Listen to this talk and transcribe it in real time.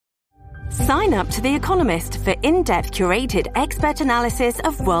Sign up to The Economist for in-depth curated expert analysis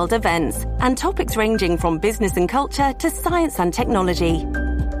of world events and topics ranging from business and culture to science and technology.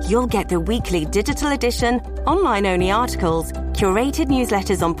 You'll get the weekly digital edition, online-only articles, curated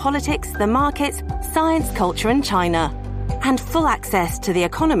newsletters on politics, the markets, science, culture and China, and full access to The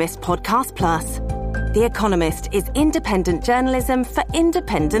Economist Podcast Plus. The Economist is independent journalism for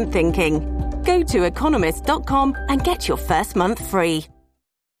independent thinking. Go to economist.com and get your first month free.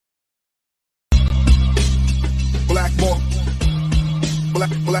 Blackmore,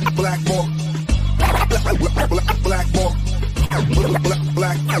 Blackmore, Blackmore, Blackmore,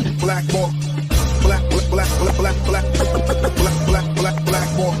 Blackmore.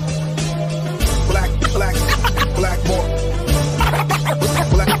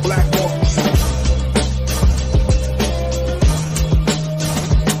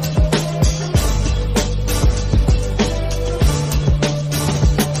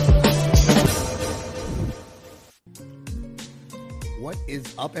 What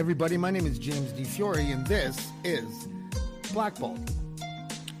is up, everybody? My name is James D. Fiore, and this is Blackball.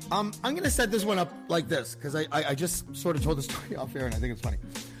 I'm going to set this one up like this, because I just sort of told the story off air, and I think it's funny.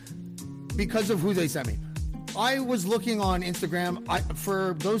 Because of who they sent me. I was looking on Instagram.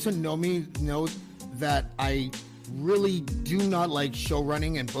 For those who know me, know that I really do not like show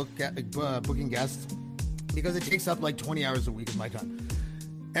running and booking guests, because it takes up like 20 hours a week of my time.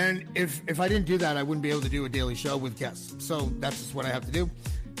 And if I didn't do that, I wouldn't be able to do a daily show with guests. So that's just what I have to do.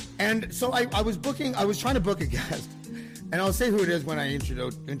 And so I was trying to book a guest. And I'll say who it is when I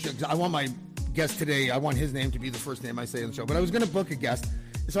introduce. I want my guest today, I want his name to be the first name I say on the show. But I was going to book a guest.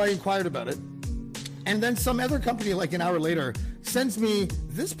 So I inquired about it. And then some other company, like an hour later, sends me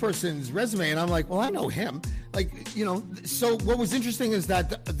this person's resume. And I'm like, well, I know him. So what was interesting is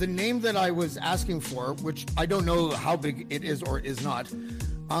that the name that I was asking for, which I don't know how big it is or is not,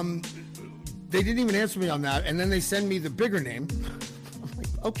 they didn't even answer me on that, and then they send me the bigger name. I'm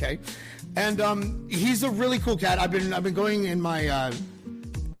like, okay, and he's a really cool cat. I've been going in my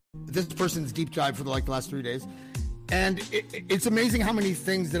this person's deep dive for the last 3 days, and it's amazing how many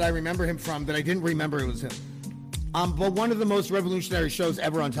things that I remember him from that I didn't remember it was him. But one of the most revolutionary shows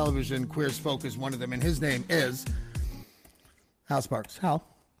ever on television, Queer as Folk, is one of them, and his name is Hal Sparks. Hal,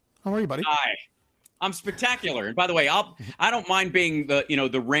 how are you, buddy? Hi. I'm spectacular. And by the way, I don't mind being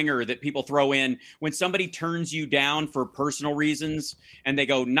the ringer that people throw in when somebody turns you down for personal reasons and they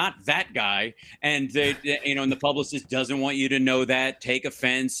go, not that guy. And and the publicist doesn't want you to know that, take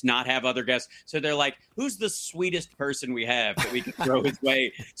offense, not have other guests. So they're like, who's the sweetest person we have that we can throw his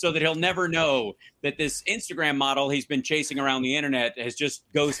way so that he'll never know that this Instagram model he's been chasing around the internet has just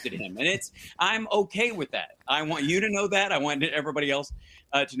ghosted him. And I'm okay with that. I want you to know that. I want everybody else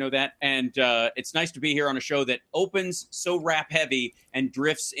to know that. And it's nice to be here on a show that opens so rap heavy and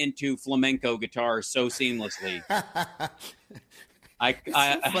drifts into flamenco guitar so seamlessly.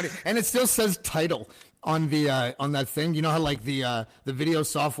 So funny. And it still says title on the on that thing. You know how the video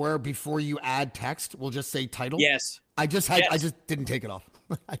software before you add text will just say title? Yes. I just didn't take it off.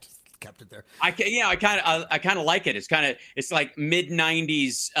 I just kept it there. I kind of like it. It's like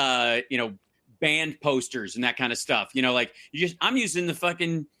mid-90s band posters and that kind of stuff. I'm using the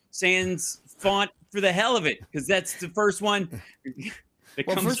fucking Sans font for the hell of it, because that's the first one.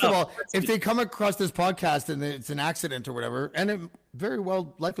 Well, first of all, if they come across this podcast and it's an accident or whatever, and it very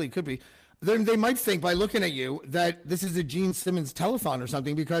well likely could be, then they might think by looking at you that this is a Gene Simmons telethon or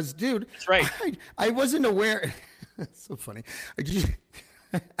something, because, dude, that's right. I wasn't aware. It's so funny.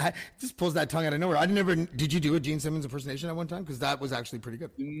 I just pulls that tongue out of nowhere. Did you do a Gene Simmons impersonation at one time? Because that was actually pretty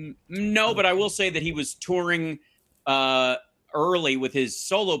good. No, but I will say that he was touring early with his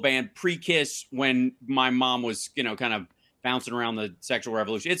solo band pre-Kiss when my mom was, kind of bouncing around the sexual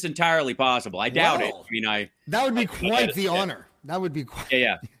revolution. It's entirely possible. I doubt it. That would be quite the honor. That would be quite.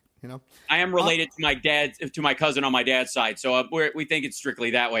 Yeah. I am related to my cousin on my dad's side, so we think it's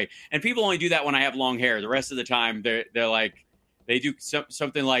strictly that way. And people only do that when I have long hair. The rest of the time, they're like, they do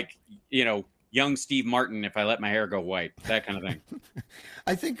something like, young Steve Martin if I let my hair go white, that kind of thing.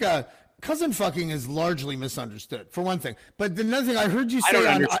 I think cousin fucking is largely misunderstood, for one thing. But another thing I heard you say, I don't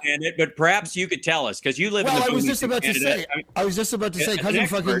understand it, but perhaps you could tell us, because you live. Well, I was just about to say,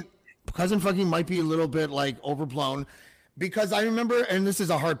 cousin fucking might be a little bit overblown, because I remember, and this is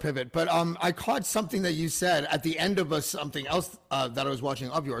a hard pivot, but I caught something that you said at the end of something else that I was watching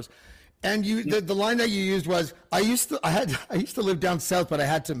of yours. And the line that you used was, I used to live down south, but I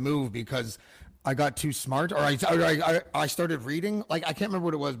had to move because I got too smart, or I started reading. I can't remember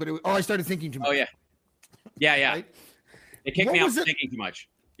what it was, but I started thinking too much. Oh yeah. Right? It kicked me out for thinking too much.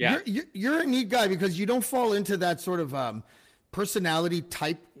 Yeah, you're a neat guy, because you don't fall into that sort of personality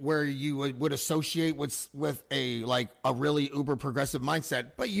type where you would associate with a really uber progressive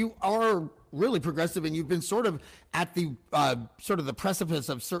mindset, but you are really progressive, and you've been sort of at the the precipice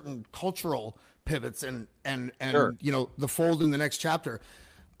of certain cultural pivots and Sure. the fold in the next chapter.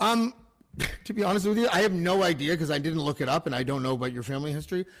 To be honest with you, I have no idea because I didn't look it up, and I don't know about your family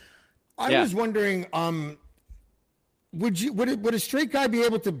history. I was wondering, would a straight guy be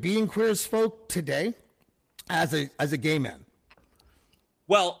able to be in Queer as Folk today as a gay man?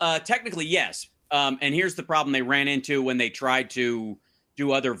 Well, technically, yes. And here's the problem they ran into when they tried to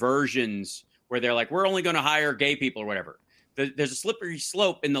do other versions where they're like, we're only going to hire gay people or whatever. There's a slippery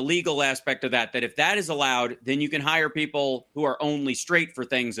slope in the legal aspect of that if that is allowed, then you can hire people who are only straight for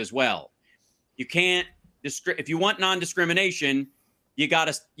things as well. You can't, if you want non-discrimination, you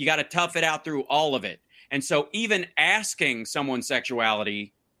gotta tough it out through all of it. And so even asking someone's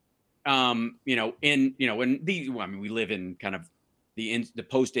sexuality, when we live in kind of the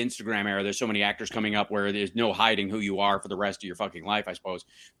post Instagram era, there's so many actors coming up where there's no hiding who you are for the rest of your fucking life, I suppose.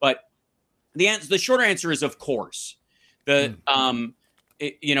 But the shorter answer is, of course. I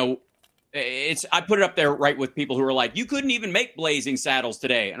put it up there right with people who are like, you couldn't even make Blazing Saddles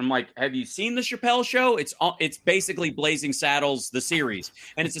today. And I'm like, have you seen the Chappelle Show? It's basically Blazing Saddles, the series.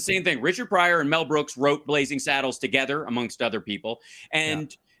 And it's the same thing. Richard Pryor and Mel Brooks wrote Blazing Saddles together, amongst other people.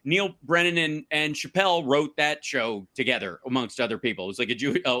 And Neil Brennan and Chappelle wrote that show together, amongst other people. It was like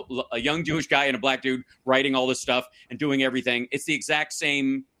a young Jewish guy and a black dude writing all this stuff and doing everything. It's the exact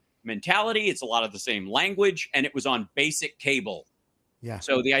same mentality. It's a lot of the same language, and it was on basic cable. Yeah.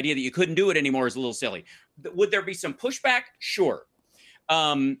 So the idea that you couldn't do it anymore is a little silly. Would there be some pushback? Sure.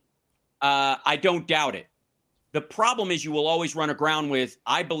 I don't doubt it. The problem is you will always run aground with,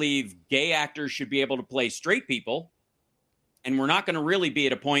 I believe gay actors should be able to play straight people, and we're not going to really be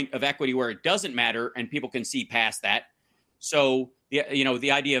at a point of equity where it doesn't matter and people can see past that. So,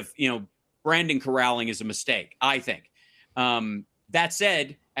 the idea of, branding corralling is a mistake, I think. That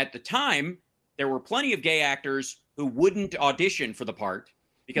said, at the time, there were plenty of gay actors who wouldn't audition for the part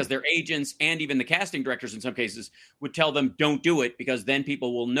because their agents and even the casting directors in some cases would tell them, don't do it, because then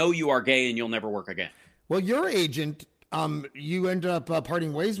people will know you are gay and you'll never work again. Well, your agent, you ended up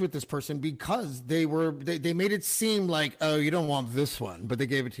parting ways with this person because they made it seem like, oh, you don't want this one, but they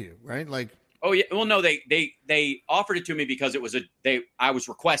gave it to you, right? Like, oh yeah, well, no, they offered it to me because it was I was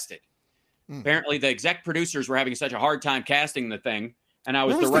requested. Apparently, the exec producers were having such a hard time casting the thing, and I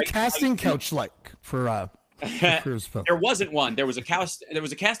was what was the casting couch like for Queer as Folk? There wasn't one. There was a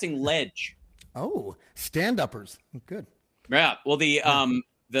casting ledge. Oh, stand-uppers, good. Yeah. Well, the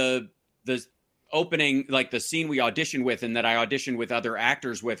opening, like the scene we auditioned with, and that I auditioned with other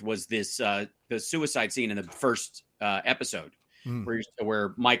actors with, was this the suicide scene in the first episode,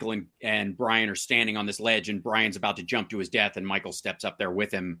 where Michael and Brian are standing on this ledge, and Brian's about to jump to his death, and Michael steps up there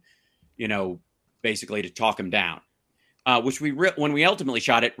with him, basically to talk him down. Which when we ultimately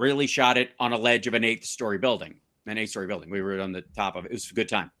shot it, really shot it on a ledge of an 8-story building. We were on the top of it. It was a good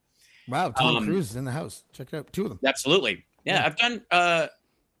time. Wow, Tom Cruise is in the house. Check it out. 2 of them. Absolutely. Yeah.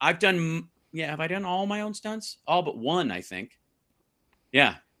 I've done. Yeah. Have I done all my own stunts? All but one, I think.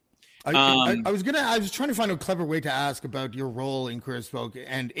 Yeah. I was trying to find a clever way to ask about your role in Queer as Folk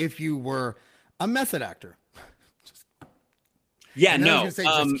and if you were a method actor. Yeah, and no. I was going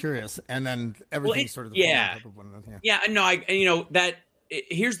to say, just curious, and then everything sort of yeah, up of one another. Yeah, no.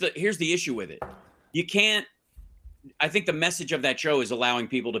 Here's the issue with it. You can't. I think the message of that show is allowing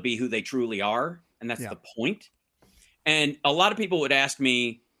people to be who they truly are, and that's the point. And a lot of people would ask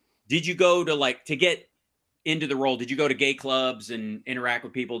me, "Did you go to get into the role? Did you go to gay clubs and interact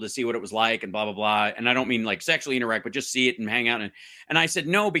with people to see what it was like and blah blah blah?" And I don't mean like sexually interact, but just see it and hang out. And I said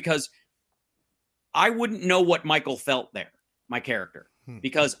no, because I wouldn't know what Michael felt there. My character,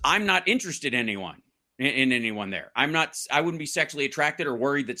 because I'm not interested in anyone there. I wouldn't be sexually attracted or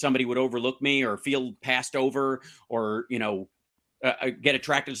worried that somebody would overlook me or feel passed over or, get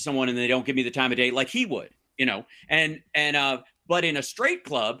attracted to someone and they don't give me the time of day like he would, but in a straight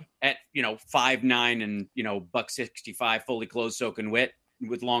club at, 5'9" and, $165, fully clothed, soaking wet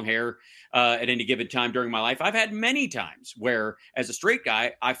with long hair at any given time during my life. I've had many times where as a straight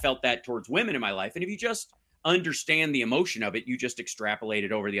guy, I felt that towards women in my life. And if you just understand the emotion of it, you just extrapolate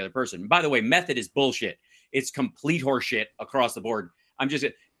it over the other person. And by the way, method is bullshit. It's complete horseshit across the board. I'm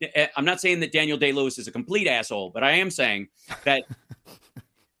not saying that Daniel Day-Lewis is a complete asshole, but I am saying that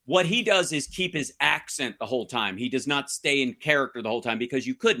what he does is keep his accent the whole time. He does not stay in character the whole time because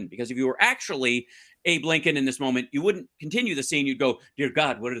you couldn't. Because if you were actually Abe Lincoln in this moment, you wouldn't continue the scene. You'd go, "Dear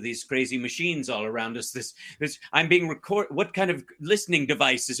God, what are these crazy machines all around us? This I'm being recorded. What kind of listening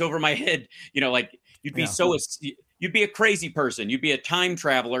device is over my head?" You'd be you'd be a crazy person. You'd be a time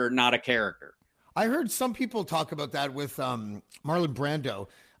traveler, not a character. I heard some people talk about that with Marlon Brando,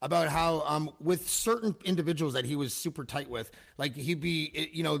 about how with certain individuals that he was super tight with, like he'd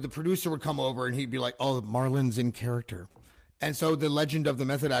be, the producer would come over and he'd be like, oh, Marlon's in character. And so the legend of the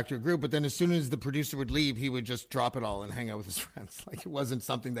method actor grew. But then as soon as the producer would leave, he would just drop it all and hang out with his friends. Like it wasn't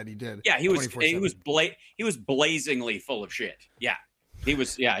something that he did. Yeah, he was blazingly full of shit. Yeah, he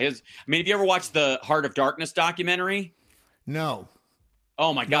was. Yeah, have you ever watched the Heart of Darkness documentary? No.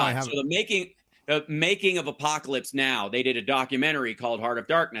 Oh my God! No, so the making of Apocalypse Now, they did a documentary called Heart of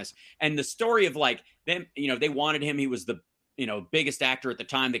Darkness, and the story of like them. They wanted him. He was the biggest actor at the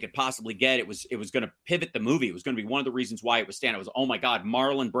time they could possibly get. It was going to pivot the movie. It was going to be one of the reasons why it was stand. It was, oh my God,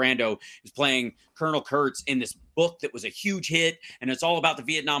 Marlon Brando is playing Colonel Kurtz in this book that was a huge hit, and it's all about the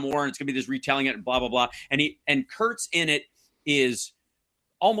Vietnam War, and it's going to be this retelling it and blah, blah, blah. And Kurtz in it is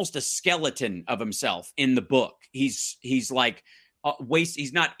almost a skeleton of himself in the book. He's like,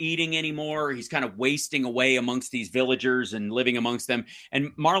 he's not eating anymore. He's kind of wasting away amongst these villagers and living amongst them. And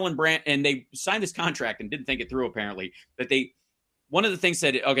Marlon Brando, and they signed this contract and didn't think it through apparently, but one of the things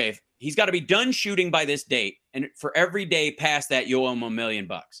said, okay, he's got to be done shooting by this date. And for every day past that, you owe him $1 million.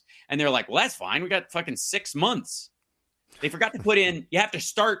 And they're like, well, that's fine. We got fucking 6 months. They forgot to put in, you have to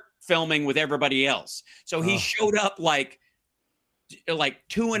start filming with everybody else. So he showed up like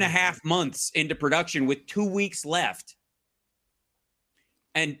 2.5 months into production with 2 weeks left.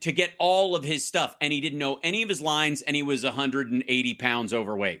 And to get all of his stuff. And he didn't know any of his lines, and he was 180 pounds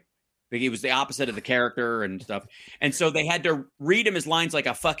overweight. He was the opposite of the character and stuff. And so they had to read him his lines like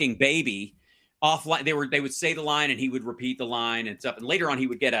a fucking baby. Offline, they would say the line, and he would repeat the line and stuff. And later on, he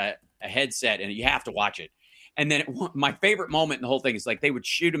would get a headset, and you have to watch it. And then my favorite moment in the whole thing is like they would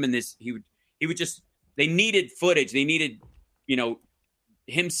shoot him in this. He would just, they needed footage. They needed,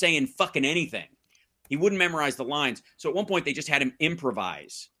 him saying fucking anything. He wouldn't memorize the lines. So at one point they just had him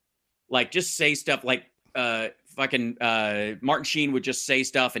improvise, like just say stuff like Martin Sheen would just say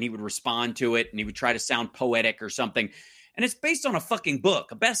stuff and he would respond to it and he would try to sound poetic or something. And it's based on a fucking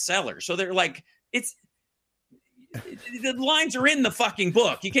book, a bestseller. So they're like, the lines are in the fucking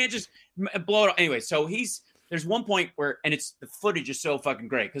book. You can't just blow it. Anyway, so there's one point where, and the footage is so fucking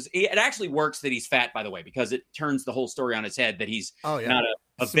great because it actually works that he's fat, by the way, because it turns the whole story on its head that he's not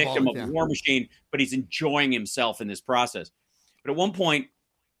a victim of a war machine, but he's enjoying himself in this process. But at one point,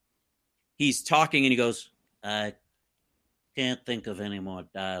 he's talking and he goes, I can't think of any more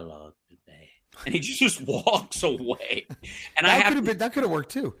dialogue today. And he just walks away. And that could have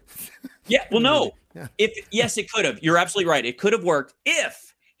worked too. Yeah, well, no. Yeah. Yes, it could have. You're absolutely right. It could have worked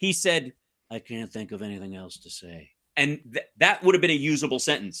if he said, I can't think of anything else to say. And that would have been a usable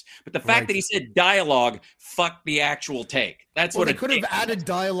sentence. But the fact that he said dialogue, fuck the actual take. That's what it could have added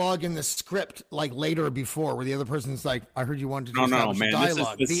dialogue in the script, like later or before, where the other person's like, I heard you wanted to do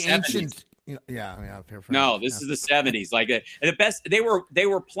dialogue. This is the ancient. No, this is the 70s. Like the best, they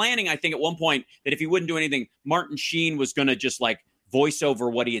were planning, I think, at one point that if he wouldn't do anything, Martin Sheen was going to just like voice over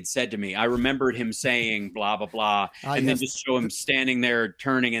what he had said to me. I remembered him saying blah, blah, blah, and then just show him standing there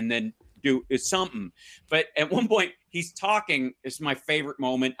turning and then do something. But at one point he's talking. It's my favorite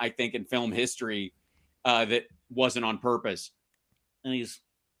moment, I think, in film history that wasn't on purpose. And he's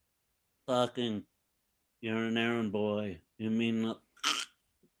talking, you're an errand boy. You mean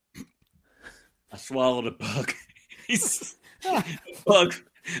I swallowed a bug.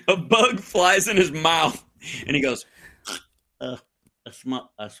 A bug flies in his mouth, and he goes, I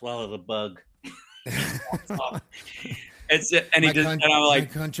swallowed a bug. And I'm like, my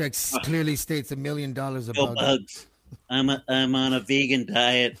contract clearly states $1 million a bug. Bugs. I'm on a vegan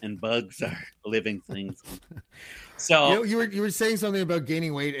diet, and bugs are living things. So you were saying something about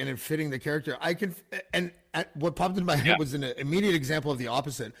gaining weight and it fitting the character. What popped in my head was an immediate example of the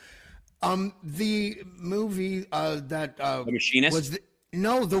opposite. The movie that The Machinist was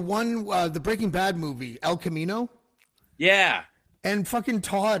the Breaking Bad movie, El Camino. Yeah. And fucking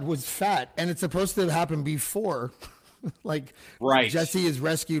Todd was fat, and it's supposed to happen before, Jesse is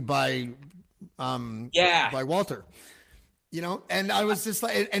rescued by Walter, and I was just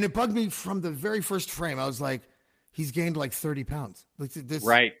like, and it bugged me from the very first frame. I was like, he's gained like 30 pounds,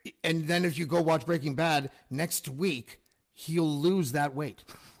 right? And then if you go watch Breaking Bad next week, he'll lose that weight.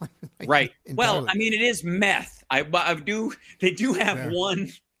 Right. Well, I mean, it is meth. They do have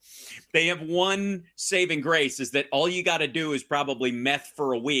one. They have one saving grace is that all you got to do is probably meth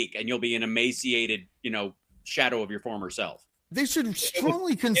for a week and you'll be an emaciated, shadow of your former self. They should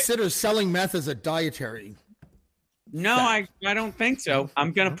strongly consider selling meth as a dietary No, I don't think so.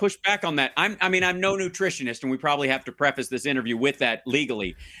 I'm going to push back on that. I'm no nutritionist, and we probably have to preface this interview with that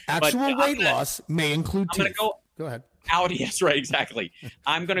legally. Actual weight loss may include teeth. I'm going to go ahead. Out, yes, right, exactly.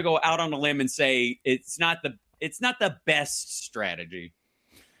 I'm going to go out on a limb and say it's not the best strategy.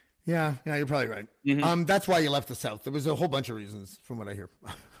 Yeah, you're probably right. Mm-hmm. That's why you left the South. There was a whole bunch of reasons, from what I hear.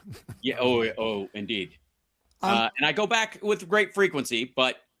 Yeah. Oh, indeed. And I go back with great frequency,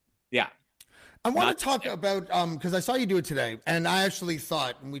 but yeah. I want to talk about, because I saw you do it today, and I actually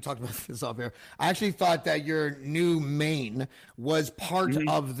thought, and we talked about this off air, I actually thought that your new mane was part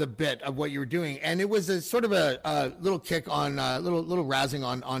of the bit of what you were doing. And it was a sort of a little kick on, little razzing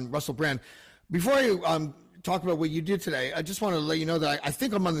on Russell Brand. Before I talk about what you did today, I just want to let you know that I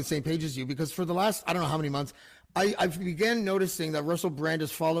think I'm on the same page as you, because for the last, I don't know how many months, I began noticing that Russell Brand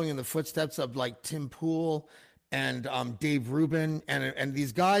is following in the footsteps of like Tim Pool and Dave Rubin and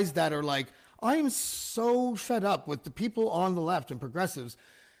these guys that are like, I am so fed up with the people on the left and progressives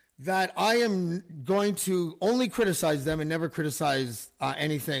that I am going to only criticize them and never criticize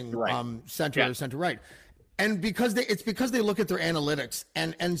anything center or center right. And because it's because they look at their analytics.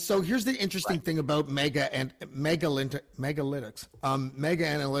 And so here's the interesting thing about mega analytics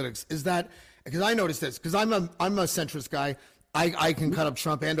is that, because I noticed this, because I'm a centrist guy. I can cut up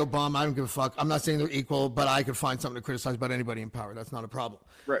Trump and Obama. I don't give a fuck. I'm not saying they're equal, but I could find something to criticize about anybody in power. That's not a problem.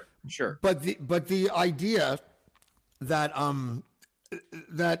 Right. Sure. But the idea that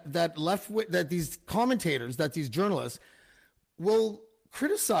that these commentators, that these journalists will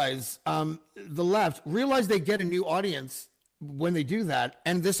criticize the left, realize they get a new audience when they do that,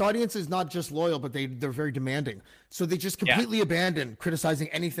 and this audience is not just loyal, but they're very demanding. So they just completely abandon criticizing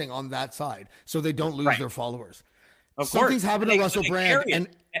anything on that side, so they don't lose their followers. Of Something's course. happened to Russell Brand, and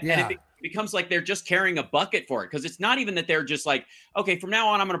it becomes like they're just carrying a bucket for it, because it's not even that they're just like, okay, from now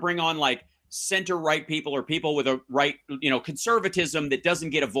on I'm going to bring on like center right people or people with a right, conservatism that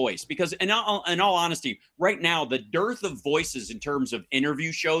doesn't get a voice. Because in all honesty, right now the dearth of voices in terms of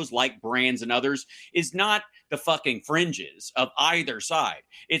interview shows like Brands and others is not the fucking fringes of either side.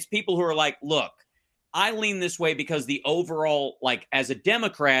 It's people who are like, look, I lean this way because the overall, like, as a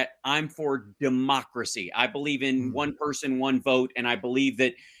Democrat, I'm for democracy. I believe in one person, one vote. And I believe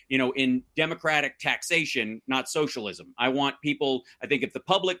that, in democratic taxation, not socialism. I want people, I think if the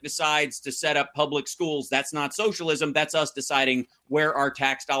public decides to set up public schools, that's not socialism. That's us deciding where our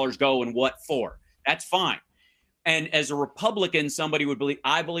tax dollars go and what for. That's fine. And as a Republican, somebody would believe,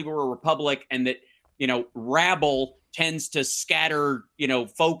 I believe we're a republic, and that, rabble tends to scatter,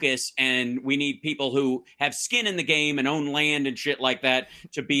 focus, and we need people who have skin in the game and own land and shit like that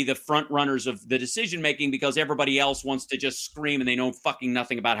to be the front runners of the decision making, because everybody else wants to just scream and they know fucking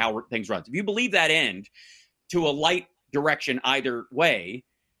nothing about how things run. If you believe that end to a light direction either way,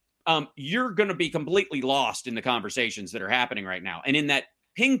 you're going to be completely lost in the conversations that are happening right now. And in that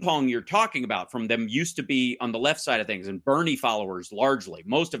ping pong you're talking about from them used to be on the left side of things, and Bernie followers largely,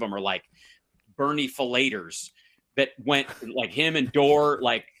 most of them are like Bernie fillators that went like him and Dorr,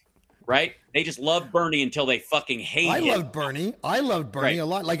 like, right? They just love Bernie until they fucking hate him. I loved Bernie a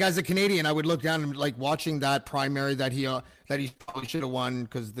lot. Like, as a Canadian, I would look down and like watching that primary that he probably should have won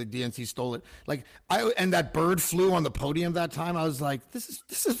because the DNC stole it. Like, and that bird flew on the podium that time. I was like, this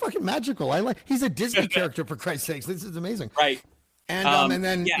is fucking magical. He's a Disney character, for Christ's sakes. This is amazing. Right. And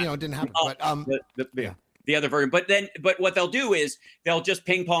then it didn't happen. The other version. But what they'll do is they'll just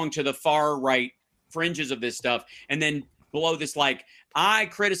ping pong to the far right fringes of this stuff, and then below this, like, I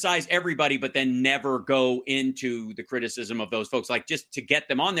criticize everybody, but then never go into the criticism of those folks, like, just to get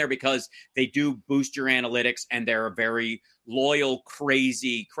them on there because they do boost your analytics and they're a very loyal,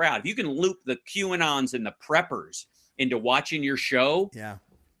 crazy crowd. If you can loop the QAnons and the preppers into watching your show,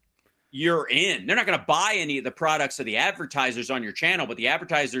 you're in. They're not going to buy any of the products of the advertisers on your channel, but the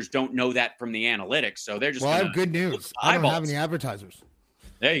advertisers don't know that from the analytics. So they're just, I have good news. I don't have any advertisers.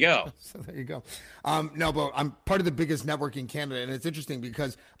 There you go. So there you go. No, but I'm part of the biggest network in Canada, and it's interesting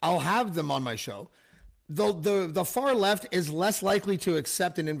because I'll have them on my show. The far left is less likely to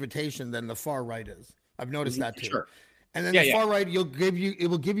accept an invitation than the far right is. I've noticed that too. Sure. And then the far right, it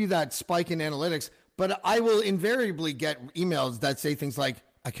will give you that spike in analytics, but I will invariably get emails that say things like,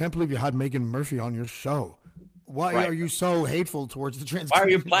 I can't believe you had Meghan Murphy on your show. Why are you so hateful towards the trans? Why are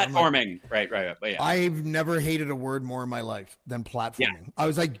you platforming? Right. But yeah. I've never hated a word more in my life than platforming. Yeah. I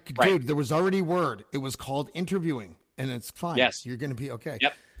was like, dude, there was already a word. It was called interviewing, and it's fine. Yes. You're going to be okay.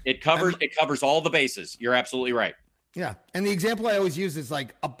 Yep. It covers all the bases. You're absolutely right. Yeah. And the example I always use is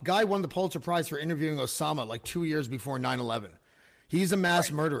like a guy won the Pulitzer Prize for interviewing Osama like 2 years before 9/11. He's a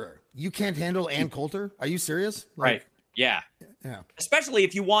mass murderer. You can't handle Ann Coulter? Are you serious? Right. Yeah. Especially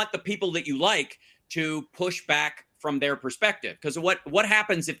if you want the people that you like to push back from their perspective. Because what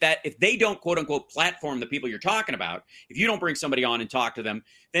happens if they don't quote unquote platform the people you're talking about, if you don't bring somebody on and talk to them,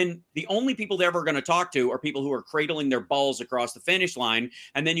 then the only people they're ever going to talk to are people who are cradling their balls across the finish line.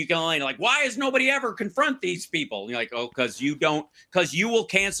 And then you go like, why has nobody ever confront these people? And you're like, oh, because you will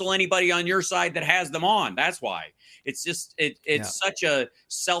cancel anybody on your side that has them on. That's why. It's just such a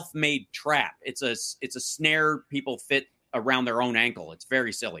self-made trap. It's a snare people fit around their own ankle. It's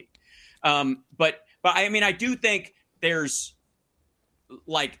very silly. But I mean, I do think there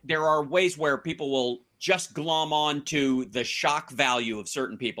are ways where people will just glom on to the shock value of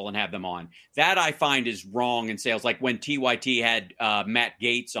certain people and have them on. That I find is wrong in sales. Like when TYT had Matt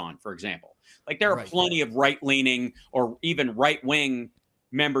Gaetz on, for example. Like there are plenty of right-leaning or even right-wing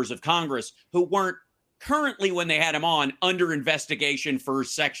members of Congress who weren't currently, when they had him on, under investigation for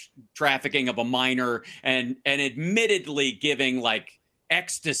sex trafficking of a minor and admittedly giving like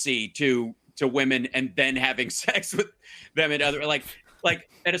ecstasy to women and then having sex with them and other like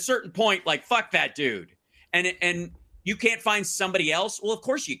at a certain point, like, fuck that dude. And you can't find somebody else. Well, of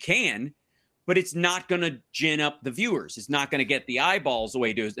course you can, but it's not going to gin up the viewers. It's not going to get the eyeballs the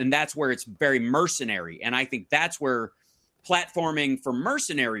way it does. And that's where it's very mercenary. And I think that's where platforming for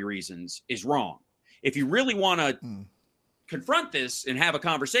mercenary reasons is wrong. If you really want to confront this and have a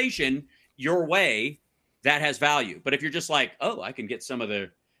conversation your way, that has value. But if you're just like, oh, I can get some of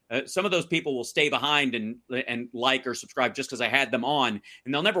those people will stay behind and like or subscribe just because I had them on,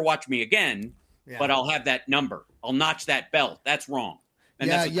 and they'll never watch me again. Yeah. But I'll have that number. I'll notch that belt. That's wrong.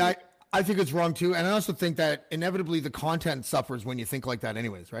 And I think it's wrong too. And I also think that inevitably the content suffers when you think like that,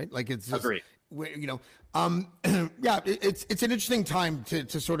 anyways, right? Like it's just, agreed. It's an interesting time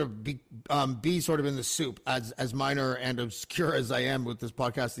to sort of be sort of in the soup as minor and obscure as I am with this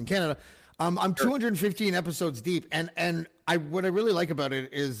podcast in Canada. I'm 215 episodes deep, and what I really like about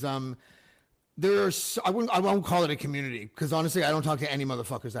it is I won't call it a community, because honestly I don't talk to any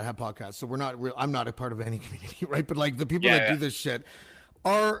motherfuckers that have podcasts, so I'm not a part of any community, right? But like the people that do this shit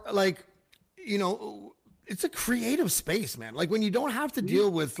are like, it's a creative space, man. Like when you don't have to deal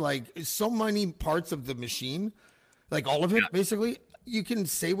with like so many parts of the machine, like all of it, basically, you can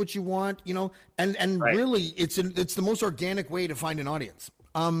say what you want, and really it's the most organic way to find an audience.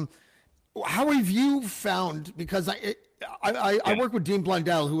 How have you found, because I work with Dean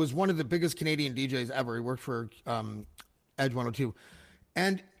Blundell, who was one of the biggest Canadian DJs ever. He worked for Edge 102.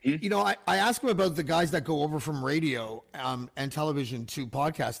 And, I ask him about the guys that go over from radio and television to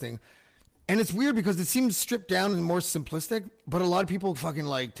podcasting. And it's weird because it seems stripped down and more simplistic, but a lot of people fucking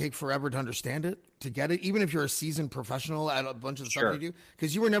like take forever to understand it, to get it, even if you're a seasoned professional at a bunch of stuff you do,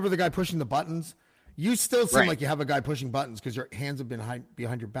 because you were never the guy pushing the buttons. You still seem like you have a guy pushing buttons because your hands have been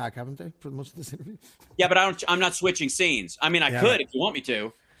behind your back, haven't they, for most of this interview? Yeah, but I'm not switching scenes. I mean, I could if you want me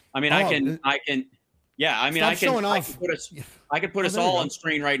to. I mean, I can. Yeah, I mean, I could put us all on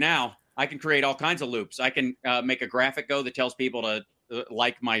screen right now. I can create all kinds of loops. I can make a graphic go that tells people to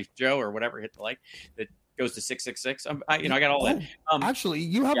like my show or whatever, hit the like, that goes to 666. I got all that. Actually,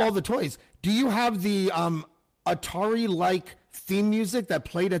 you have all the toys. Do you have the Atari-like theme music that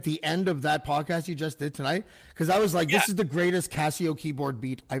played at the end of that podcast you just did tonight? Because I was like, this is the greatest Casio keyboard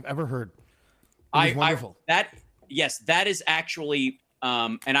beat I've ever heard. It was wonderful. That is actually,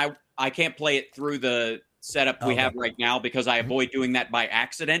 and I can't play it through the setup we have right now because I avoid doing that by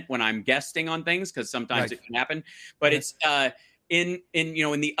accident when I'm guesting on things, because sometimes it can happen. But it's in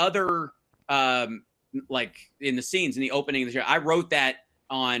the other like in the scenes in the opening of the show, I wrote that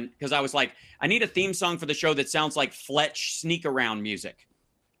on because I was like, I need a theme song for the show that sounds like Fletch sneak around music.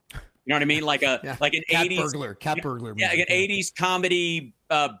 You know what I mean? Like an cat 80s burglar. Yeah, like an 80s comedy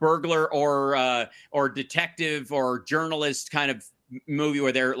burglar or detective or journalist kind of movie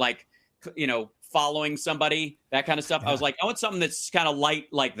where they're like, following somebody, that kind of stuff. I was like, I want something that's kind of light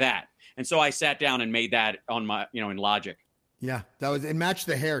like that. And so I sat down and made that on my, in Logic. Yeah, it matched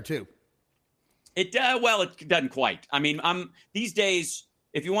the hair too. It doesn't quite. I mean, these days,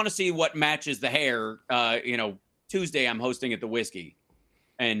 if you want to see what matches the hair, Tuesday I'm hosting at the Whiskey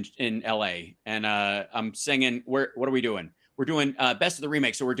and in LA, and I'm singing. What are we doing? We're doing Best of the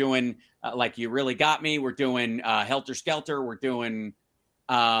Remake. So we're doing like You Really Got Me. We're doing Helter Skelter. We're doing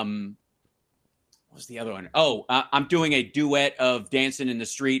what's the other one? Oh, I'm doing a duet of Dancing in the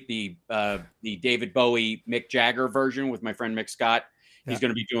Street, the David Bowie Mick Jagger version with my friend Mick Scott. He's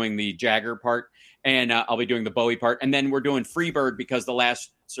going to be doing the Jagger part, and I'll be doing the Bowie part. And then we're doing Freebird because the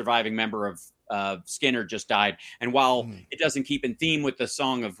last surviving member of Skinner just died. And while it doesn't keep in theme with the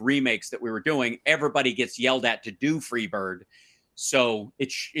song of remakes that we were doing, everybody gets yelled at to do Freebird. So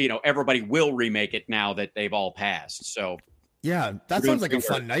it's, everybody will remake it now that they've all passed. So Yeah, that sounds like a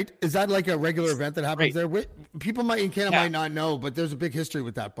fun night. Is that like a regular event that happens there? People in Canada might not know, but there's a big history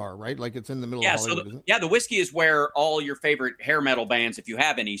with that bar, right? Like it's in the middle of Hollywood, isn't it? The Whiskey is where all your favorite hair metal bands, if you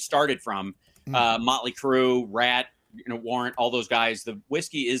have any, started from. Motley Crue, Rat, Warrant, all those guys. The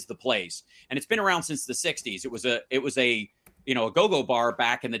Whiskey is the place, and it's been around since the 60s. It was a go-go bar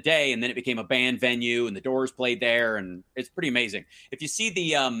back in the day, and then it became a band venue, and the Doors played there, and it's pretty amazing. If you see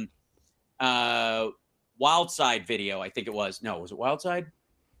the Wildside video, I think it was. No, was it Wildside?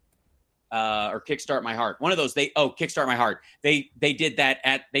 Or Kickstart My Heart? One of those. Kickstart My Heart. They did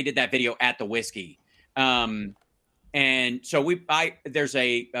that video at the Whiskey. And so there's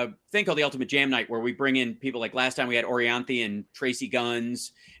a thing called the Ultimate Jam Night where we bring in people like last time we had Orianthi and Tracy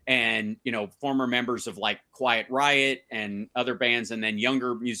Guns and, former members of like Quiet Riot and other bands, and then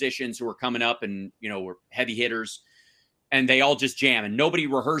younger musicians who are coming up and, were heavy hitters, and they all just jam and nobody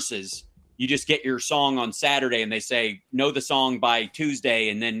rehearses. You just get your song on Saturday and they say, know the song by Tuesday.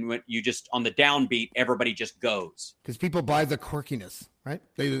 And then when you just on the downbeat, everybody just goes. Because people buy the quirkiness, right?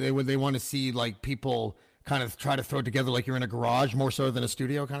 They want to see like people kind of try to throw it together like you're in a garage more so than a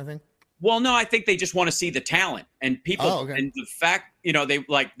studio kind of thing? Well, no, I think they just want to see the talent and people and the fact, they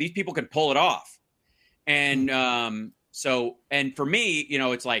like these people can pull it off. And and for me,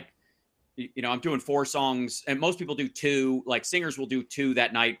 it's like, I'm doing 4 songs and most people do 2, like singers will do 2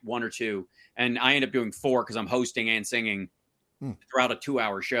 that night, 1 or 2. And I end up doing 4 because I'm hosting and singing throughout a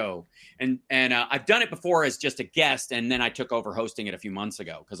 2-hour show. And I've done it before as just a guest. And then I took over hosting it a few months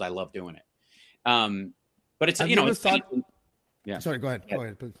ago because I love doing it. But it's, yeah. Sorry, go ahead. Go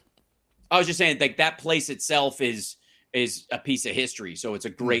ahead, please. I was just saying like that place itself is a piece of history. So it's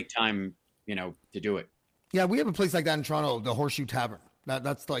a great time, to do it. Yeah. We have a place like that in Toronto, the Horseshoe Tavern.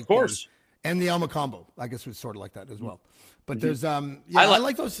 That's like, of course. And the Alma Combo, I guess, was sort of like that as well. But there's, I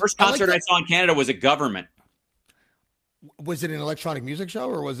like those. First concert I saw in Canada was a Government. Was it an electronic music show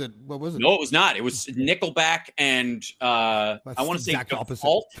or what was it? No, it was not. It was Nickelback and I want to say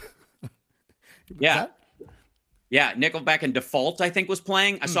Default. Yeah. Yeah. Nickelback and Default, I think, was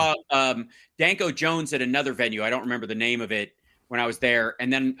playing. I saw Danko Jones at another venue. I don't remember the name of it when I was there.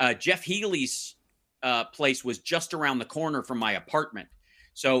 And then Jeff Healy's place was just around the corner from my apartment.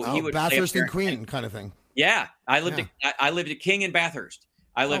 So he would Bathurst and Queen kind of thing. Yeah, I lived at King and Bathurst.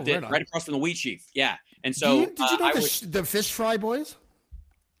 I lived right across from the Wheat Sheaf. Yeah, and so did you know the Fish Fry Boys?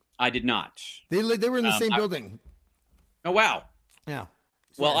 I did not. They were in the same building. Oh wow. Yeah.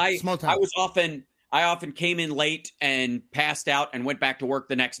 Well, I often came in late and passed out and went back to work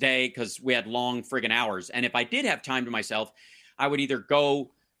the next day because we had long friggin' hours. And if I did have time to myself, I would either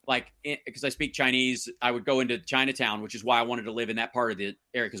go. Because I speak Chinese, I would go into Chinatown, which is why I wanted to live in that part of the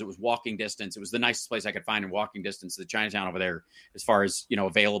area because it was walking distance. It was the nicest place I could find in walking distance to the Chinatown over there, as far as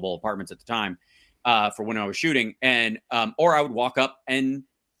available apartments at the time for when I was shooting. And or I would walk up and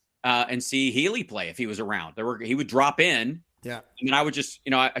see Healy play if he was around. He would drop in. Yeah. And then I would just,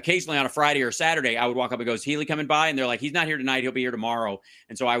 occasionally on a Friday or a Saturday, I would walk up and go, "Is Healy coming by?" And they're like, "He's not here tonight. He'll be here tomorrow."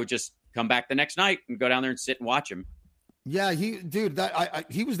 And so I would just come back the next night and go down there and sit and watch him. Yeah, he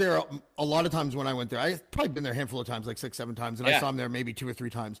was there a lot of times when I went there. I've probably been there a handful of times, like 6, 7 times, and I saw him there maybe 2 or 3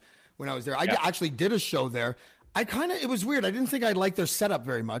 times when I was there. I actually did a show there. It was weird. I didn't think I'd like their setup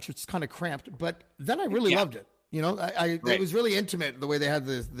very much. It's kind of cramped, but then I really loved it. It was really intimate the way they had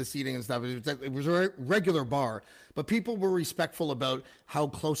the seating and stuff. It was a regular bar, but people were respectful about how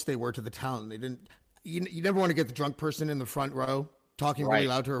close they were to the talent. They didn't. You never want to get the drunk person in the front row talking really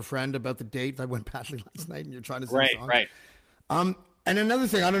loud to her friend about the date that went badly last night, and you're trying to sing songs. Right. And another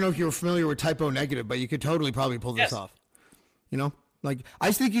thing, I don't know if you're familiar with Typo Negative, but you could totally probably pull this off. Like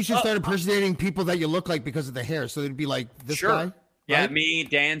I think you should start impersonating people that you look like because of the hair. So it'd be like this guy. Right? Yeah, me,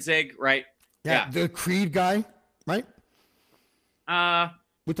 Danzig, right? Yeah, the Creed guy, right?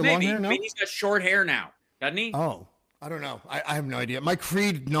 With the long hair now? Maybe he's got short hair now, doesn't he? Oh. I don't know. I have no idea. My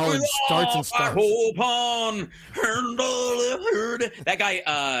Creed knowledge starts and stops. Hope on, and all I've heard. That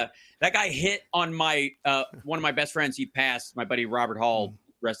guy hit on my one of my best friends. He passed. My buddy Robert Hall,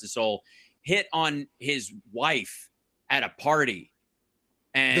 rest his soul, hit on his wife at a party.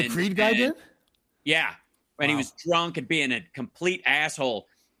 And the Creed guy did? Yeah, and he was drunk and being a complete asshole.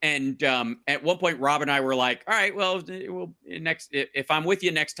 And at one point, Rob and I were like, "All right, well, if I'm with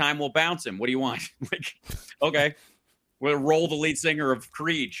you next time, we'll bounce him. What do you want?" Like, okay. We'll roll the lead singer of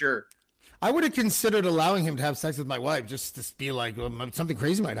Creed, sure. I would have considered allowing him to have sex with my wife just to be like, something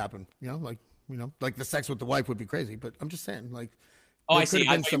crazy might happen. Like the sex with the wife would be crazy. But I'm just saying, like, oh, I see.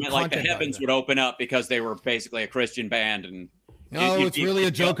 I thought you meant like the heavens would open up because they were basically a Christian band. And no, it's really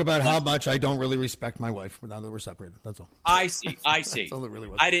a joke about how much I don't really respect my wife now that we're separated. That's all. I see. That's all it really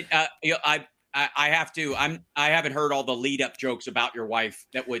was. I didn't. I have to. I haven't heard all the lead up jokes about your wife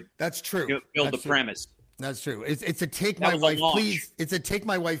that would. That's true. Build That's the true. premise. That's true. It's a take That my was a wife launch. please. It's a take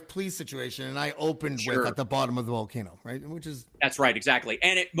my wife please situation, and I opened Sure. with at the bottom of the volcano, right? Which is That's right, exactly.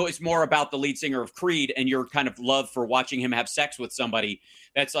 And it was more about the lead singer of Creed and your kind of love for watching him have sex with somebody.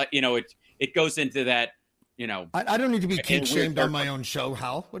 That's like, it goes into that, I don't need to be In a kink weird shamed on dark my way. own show,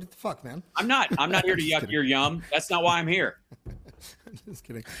 Hal. What the fuck, man? I'm not here to yuck your yum. That's not why I'm here. Just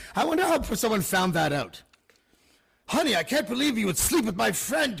kidding. I wonder how someone found that out. Honey, I can't believe you would sleep with my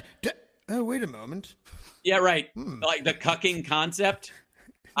friend. Oh, wait a moment. Yeah, right. Like the cucking concept.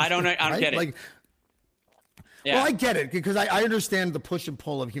 I don't know. I don't Right? get it. Like, Yeah. Well, I get it because I understand the push and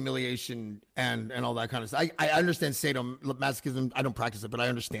pull of humiliation and all that kind of stuff. I understand sadomasochism. I don't practice it, but I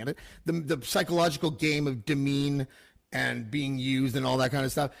understand it. The psychological game of demean and being used and all that kind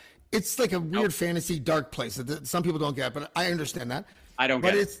of stuff. It's like a weird fantasy, dark place that some people don't get, but I understand that. I don't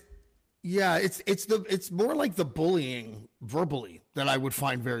but get it's, yeah, it's more like the bullying verbally that I would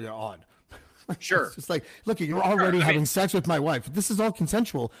find very odd. Sure. It's just like, look, you're already having sex with my wife. This is all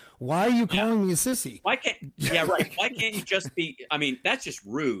consensual. Why are you calling me a sissy? Why can't you just be, that's just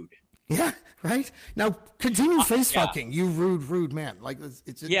rude. Yeah, right. Now continue face fucking, you rude man. Like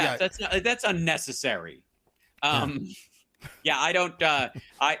it's That's unnecessary. I don't.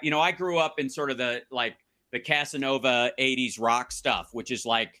 I grew up in sort of the Casanova '80s rock stuff, which is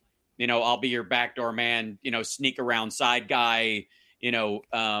like, I'll be your backdoor man, sneak around side guy,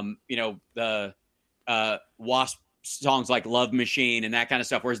 the Wasp songs like Love Machine and that kind of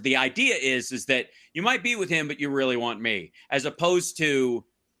stuff. Whereas the idea is that you might be with him, but you really want me, as opposed to,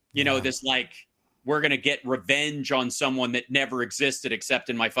 this like, we're going to get revenge on someone that never existed except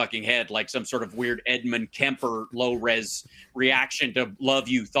in my fucking head, like some sort of weird Edmund Kemper low-res reaction to love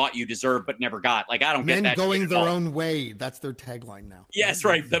you thought you deserved but never got. Like, I don't get men that. going their own way. That's their tagline now. Yes,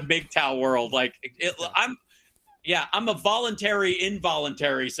 right. The MGTOW world. Like, I'm a voluntary,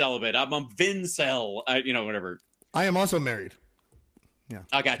 involuntary celibate. I'm a Vincel, whatever. I am also married. Yeah.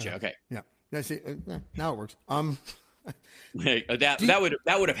 I got you. Okay. Yeah. Yeah. See, now it works.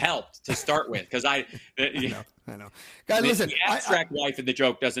 That would have helped to start with, because I know. Guys, listen. The abstract wife in the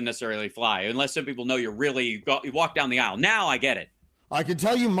joke doesn't necessarily fly unless some people know you walk down the aisle. Now I get it. I can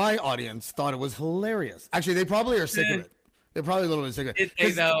tell you, my audience thought it was hilarious. Actually, they probably are sick of it. They're probably a little bit sick of it. Did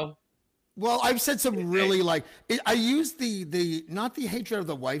they though? Well, I've said some really I use the not the hatred of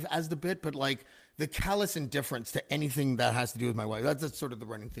the wife as the bit, but like the callous indifference to anything that has to do with my wife. That's sort of the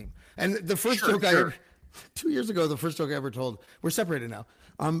running theme. And the first joke I ever, 2 years ago, the first joke I ever told, we're separated now.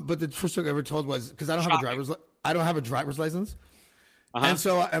 But the first joke I ever told was, because I don't have a driver's license. And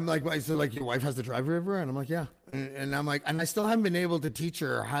so I'm like, your wife has to drive you everywhere? And I'm like, yeah. And I'm like, and I still haven't been able to teach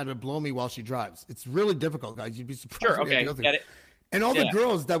her how to blow me while she drives. It's really difficult, guys. You'd be surprised. Sure, okay, get it. And all the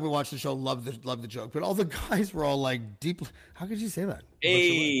girls that would watch the show love the joke, but all the guys were all like, deep. How could you say that?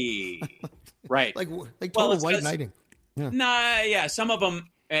 Hey, right. like total white knighting. Yeah. Nah, yeah. Some of them,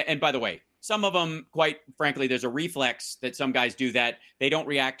 and by the way, some of them, quite frankly, there's a reflex that some guys do that they don't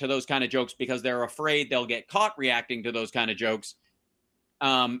react to those kind of jokes because they're afraid they'll get caught reacting to those kind of jokes,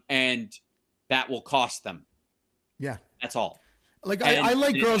 and that will cost them. Yeah, that's all. Like I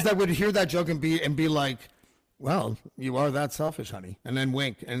like girls that would hear that joke and be like, well, you are that selfish, honey, and then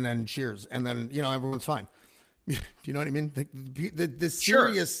wink, and then cheers, and then everyone's fine. Do you know what I mean? The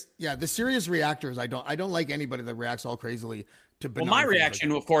serious, the serious reactors. I don't like anybody that reacts all crazily to. Well, my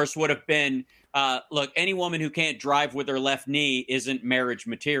reaction, of course, would have been, look, any woman who can't drive with her left knee isn't marriage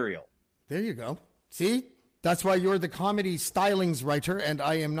material. There you go. See, that's why you're the comedy stylings writer, and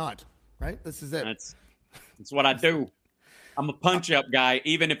I am not. Right? This is it. That's what I do. I'm a punch-up guy,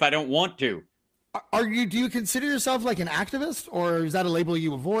 even if I don't want to. Do you consider yourself like an activist, or is that a label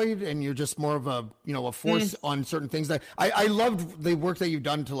you avoid and you're just more of a force on certain things? That I loved the work that you've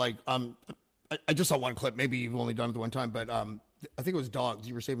done to I just saw one clip, maybe you've only done it the one time, but I think it was dogs.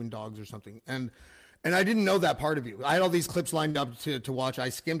 You were saving dogs or something. And I didn't know that part of you. I had all these clips lined up to watch. I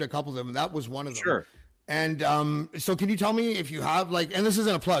skimmed a couple of them, and that was one of them. Sure. And so can you tell me if you have and this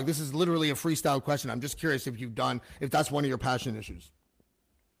isn't a plug, this is literally a freestyle question. I'm just curious if that's one of your passion issues.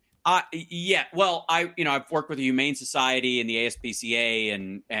 Yeah. Well, I've worked with the Humane Society and the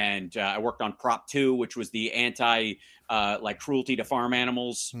ASPCA, and I worked on Prop 2, which was the anti cruelty to farm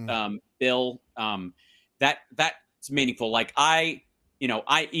animals bill. That's meaningful. Like I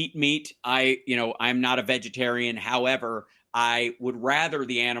eat meat. I'm not a vegetarian. However, I would rather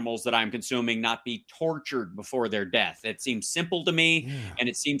the animals that I'm consuming not be tortured before their death. It seems simple to me, and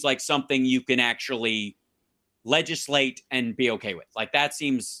it seems like something you can actually legislate and be okay with. Like, that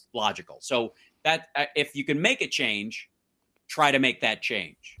seems logical. So that if you can make a change, try to make that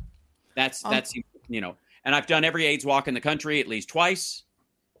change. That's and I've done every AIDS walk in the country at least twice.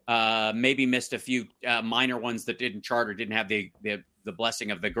 Maybe missed a few minor ones that didn't chart or didn't have the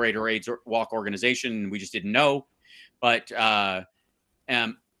blessing of the greater AIDS walk organization. We just didn't know, but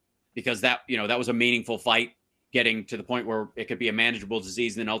because that was a meaningful fight, getting to the point where it could be a manageable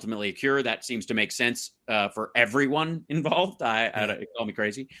disease and then ultimately a cure. That seems to make sense for everyone involved. It call me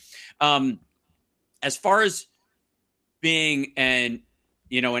crazy. As far as being an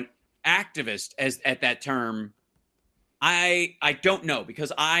activist at that term, I don't know,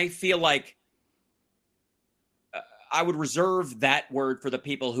 because I feel like I would reserve that word for the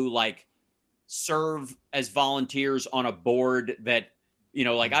people who like serve as volunteers on a board that,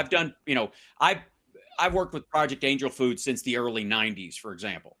 I've done, I've worked with Project Angel Food since the early 90s, for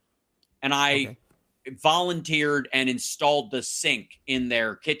example. And I volunteered and installed the sink in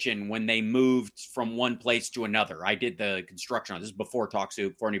their kitchen when they moved from one place to another. I did the construction on this. Is before TalkSoup,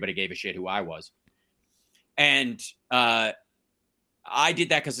 before anybody gave a shit who I was. And I did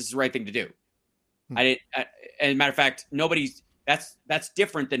that because it's the right thing to do. As a matter of fact, that's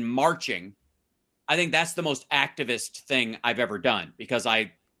different than marching. I think that's the most activist thing I've ever done, because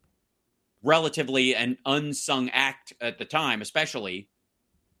I relatively an unsung act at the time, especially.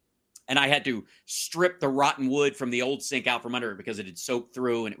 And I had to strip the rotten wood from the old sink out from under it because it had soaked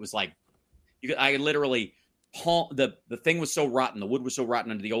through. And it was like, I literally the thing was so rotten. The wood was so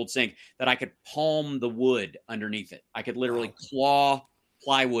rotten under the old sink that I could palm the wood underneath it. I could literally claw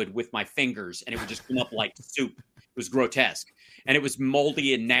plywood with my fingers and it would just come up like soup. It was grotesque. And it was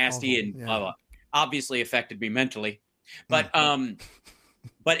moldy and nasty obviously affected me mentally. But,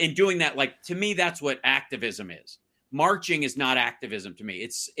 but in doing that, like, to me, that's what activism is. Marching is not activism to me.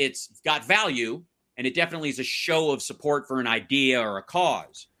 It's got value, and it definitely is a show of support for an idea or a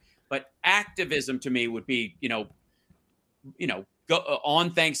cause. But activism to me would be, go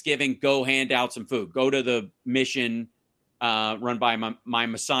on Thanksgiving, go hand out some food. Go to the mission run by my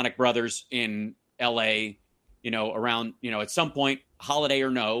Masonic brothers in LA, around, at some point, holiday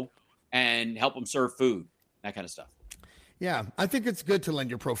or no, and help them serve food, that kind of stuff. Yeah, I think it's good to lend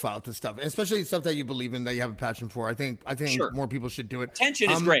your profile to stuff, especially stuff that you believe in, that you have a passion for. I think sure. More people should do it.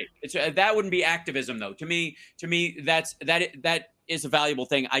 Attention is great. It's that wouldn't be activism, though. To me, that is a valuable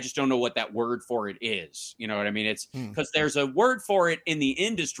thing. I just don't know what that word for it is. You know what I mean? It's because there's a word for it in the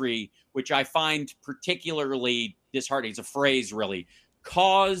industry, which I find particularly disheartening. It's a phrase, really,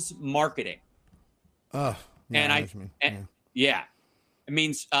 cause marketing. Oh, yeah. It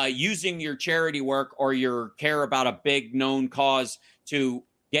means using your charity work or your care about a big known cause to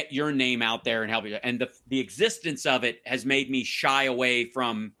get your name out there and help you. And the existence of it has made me shy away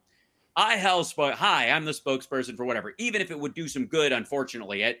from, hi, I'm the spokesperson for whatever. Even if it would do some good,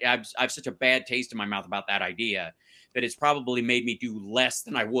 unfortunately, I have such a bad taste in my mouth about that idea that it's probably made me do less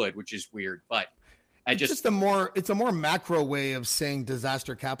than I would, which is weird. But it's a more macro way of saying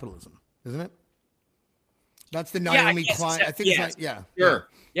disaster capitalism, isn't it? That's the Naomi Klein. I think it's sure.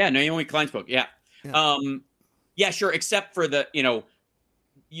 Yeah, Naomi Klein's book. Yeah. Sure. Except for the,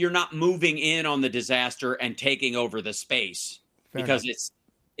 you're not moving in on the disaster and taking over the space. Fair because enough.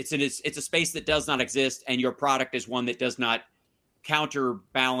 It's a space that does not exist, and your product is one that does not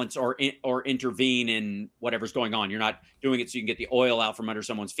counterbalance or intervene in whatever's going on. You're not doing it so you can get the oil out from under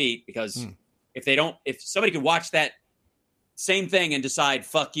someone's feet, because if somebody could watch that same thing and decide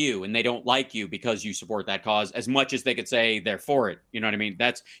fuck you, and they don't like you because you support that cause, as much as they could say they're for it. You know what I mean?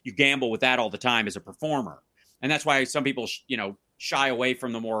 You gamble with that all the time as a performer. And that's why some people shy away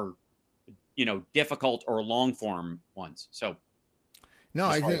from the more difficult or long form ones. So no,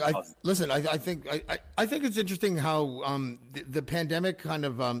 I think it's interesting how the pandemic kind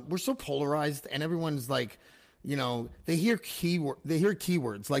of we're so polarized, and everyone's like, they hear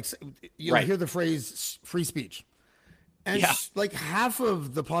keywords like hear the phrase free speech. And like half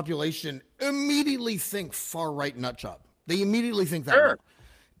of the population immediately think far right nut job. They immediately think that. Sure.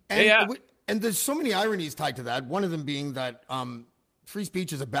 And there's so many ironies tied to that. One of them being that free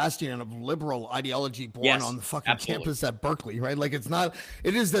speech is a bastion of liberal ideology born on the fucking campus at Berkeley, right? Like it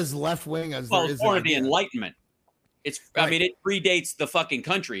is as left wing as there is. It's born of the Enlightenment. I mean, it predates the fucking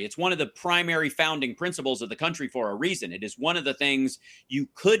country. It's one of the primary founding principles of the country for a reason. It is one of the things you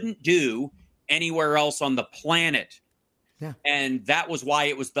couldn't do anywhere else on the planet. Yeah. And that was why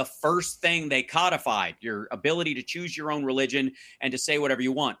it was the first thing they codified, your ability to choose your own religion and to say whatever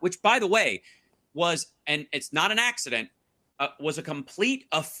you want, which, by the way, was, and it's not an accident, was a complete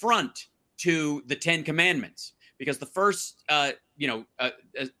affront to the 10 Commandments, because the first, the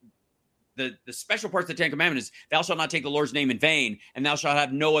special parts of the 10 Commandments is, thou shalt not take the Lord's name in vain, and thou shalt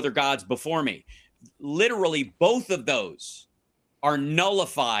have no other gods before me. Literally, both of those are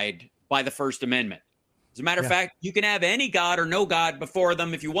nullified by the First Amendment. As a matter of fact, you can have any God or no God before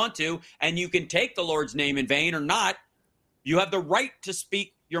them if you want to, and you can take the Lord's name in vain or not. You have the right to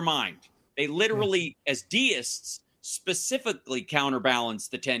speak your mind. They literally, as deists, specifically counterbalance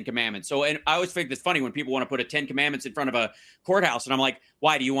the 10 Commandments. So, and I always think it's funny when people want to put a 10 Commandments in front of a courthouse, and I'm like,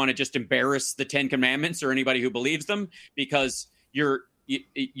 why? Do you want to just embarrass the 10 Commandments or anybody who believes them? Because you're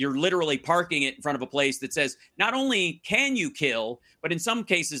literally parking it in front of a place that says not only can you kill, but in some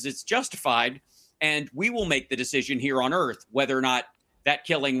cases it's justified, and we will make the decision here on earth whether or not that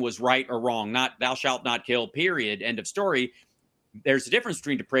killing was right or wrong. Not thou shalt not kill, period, end of story. There's a difference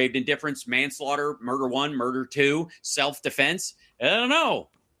between depraved indifference, manslaughter, murder 1, murder 2, self-defense. I don't know.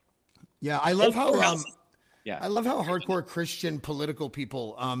 Yeah, I love how I love how hardcore Christian political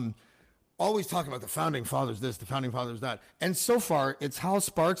people always talk about the founding fathers this, the founding fathers that. And so far, it's Hal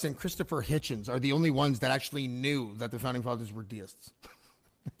Sparks and Christopher Hitchens are the only ones that actually knew that the founding fathers were deists.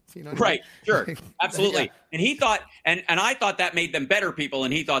 You know what I mean? Sure. Absolutely. Yeah. And he thought, and I thought that made them better people,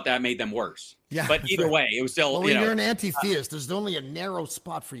 and he thought that made them worse. Yeah. But either way, it was still, well, when you're an anti-theist, there's only a narrow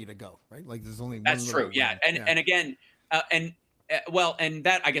spot for you to go, right? Like there's only one. That's true. Yeah. And again, and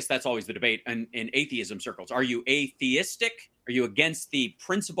that, I guess that's always the debate in atheism circles. Are you atheistic? Are you against the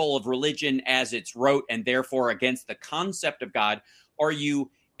principle of religion as it's wrote and therefore against the concept of God? Are you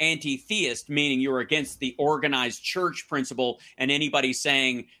anti-theist, meaning you're against the organized church principle and anybody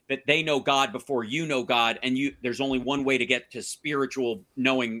saying that they know God before you know God, and there's only one way to get to spiritual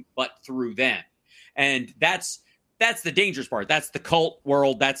knowing but through them? And that's the dangerous part. That's the cult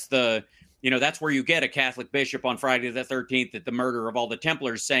world. That's that's where you get a Catholic bishop on Friday the 13th at the murder of all the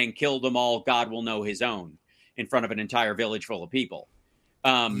Templars saying, kill them all, God will know his own, in front of an entire village full of people.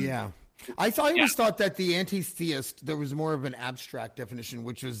 I always thought that the anti-theist, there was more of an abstract definition,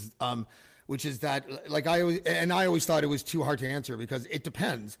 which is that, like I always thought it was too hard to answer because it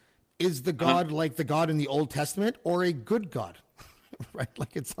depends. Is the God like the God in the Old Testament or a good God? Right?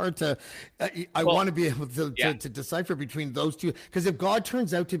 Like it's hard to, I want to be able to decipher between those two. Because if God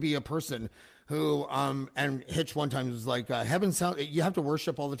turns out to be a person who, and Hitch one time was like, heaven sound, you have to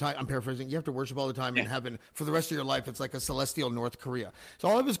worship all the time. I'm paraphrasing. You have to worship all the time in heaven for the rest of your life. It's like a celestial North Korea. So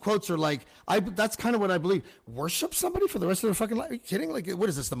all of his quotes are like, that's kind of what I believe. Worship somebody for the rest of their fucking life? Are you kidding? Like, what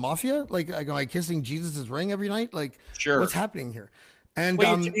is this, the mafia? Like, am I kissing Jesus' ring every night? Like, what's happening here? And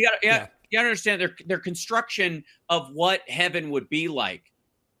you gotta understand their construction of what heaven would be like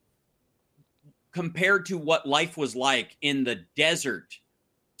compared to what life was like in the desert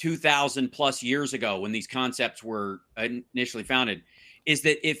 2,000 plus years ago when these concepts were initially founded, is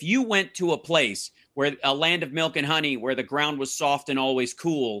that if you went to a place where a land of milk and honey, where the ground was soft and always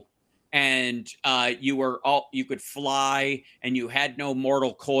cool, and you could fly and you had no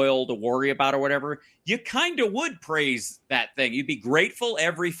mortal coil to worry about or whatever, you kind of would praise that thing. You'd be grateful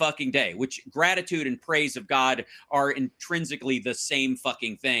every fucking day, which gratitude and praise of God are intrinsically the same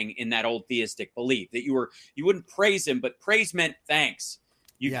fucking thing in that old theistic belief that you wouldn't praise him, but praise meant thanks.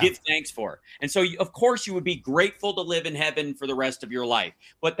 You give thanks for. And so, of course, you would be grateful to live in heaven for the rest of your life.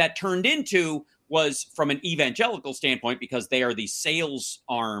 What that turned into was, from an evangelical standpoint, because they are the sales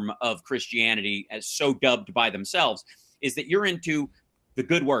arm of Christianity, as so dubbed by themselves, is that you're into the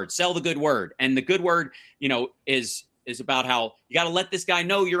good word, sell the good word. And the good word, is about how you got to let this guy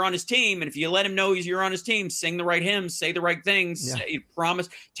know you're on his team. And if you let him know you're on his team, sing the right hymns, say the right things, promise,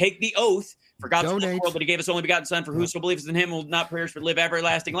 take the oath. For God so loved the world that he gave his only begotten son, for whoso believes in him will not perish but live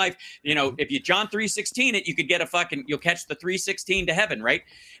everlasting life. If you John 3:16 it, you could get you'll catch the 3:16 to heaven, right?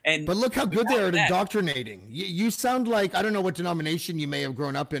 But look how good they are at indoctrinating. You sound like, I don't know what denomination you may have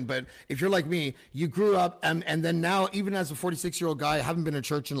grown up in, but if you're like me, you grew up and then now, even as a 46-year-old guy, I haven't been to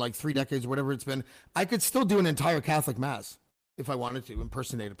church in like 3 decades or whatever it's been, I could still do an entire Catholic mass if I wanted to,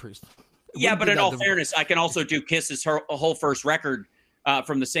 impersonate a priest. Yeah, but in all fairness, I can also do Kiss's whole first record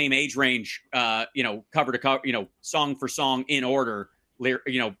from the same age range, cover to cover, song for song in order,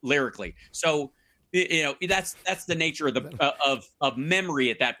 lyrically. So, that's the nature of the of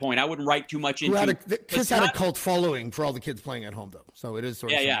memory at that point. I wouldn't write too much into. Kiss had a cult following for all the kids playing at home, though. So it is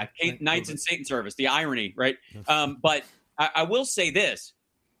sort of Knights in Satan service, the irony, right? But I will say this,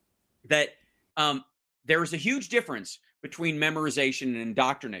 that there is a huge difference between memorization and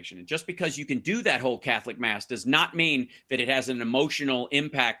indoctrination. And just because you can do that whole Catholic Mass does not mean that it has an emotional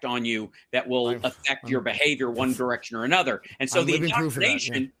impact on you that will affect your behavior one direction or another. And so the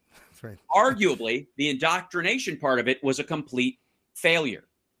indoctrination, arguably, the indoctrination part of it was a complete failure.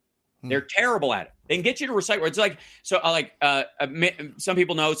 They're terrible at it. They can get you to recite words. Some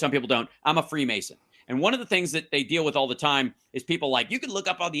people know, some people don't. I'm a Freemason. And one of the things that they deal with all the time is people like, you can look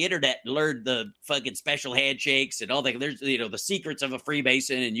up on the internet and learn the fucking special handshakes and all that. There's, the secrets of a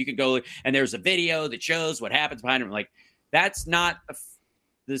Freemason, and you can go and there's a video that shows what happens behind them. Like, that's not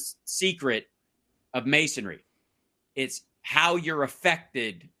the secret of Masonry. It's how you're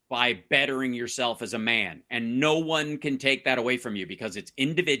affected by bettering yourself as a man. And no one can take that away from you because it's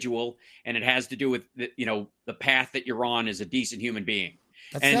individual and it has to do with the path that you're on as a decent human being.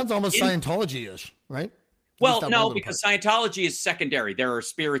 That sounds almost Scientology-ish, right? Well, no, because Scientology is secondary. There are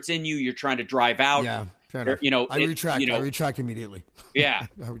spirits in you you're trying to drive out. Yeah, fair enough. I retract immediately. Yeah,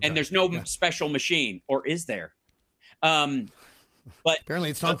 and there's no special machine, or is there? But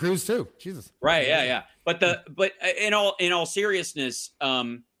apparently it's Tom Cruise too. Jesus. Right? Yeah. But in all seriousness,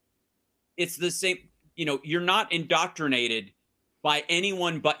 it's the same. You're not indoctrinated by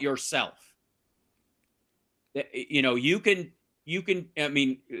anyone but yourself. You can. I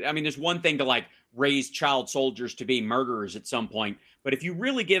mean, there's one thing to like raise child soldiers to be murderers at some point, but if you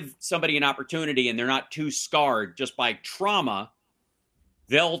really give somebody an opportunity and they're not too scarred just by trauma,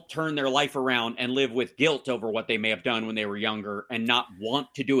 they'll turn their life around and live with guilt over what they may have done when they were younger and not want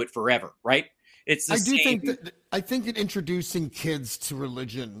to do it forever. Right? It's the same. I think that introducing kids to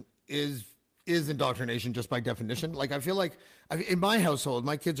religion is indoctrination just by definition. Like, I feel like in my household,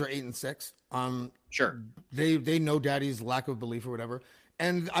 my kids are 8 and 6. Sure. They know daddy's lack of belief or whatever.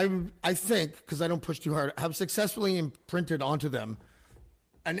 And I think, because I don't push too hard, have successfully imprinted onto them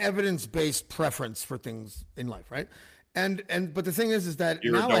an evidence-based preference for things in life, right? But the thing is that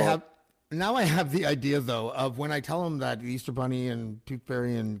now I have the idea though of when I tell them that the Easter Bunny and Tooth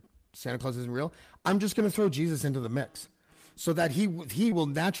Fairy and Santa Claus isn't real, I'm just going to throw Jesus into the mix, so that he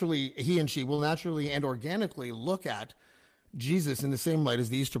and she will naturally and organically look at Jesus in the same light as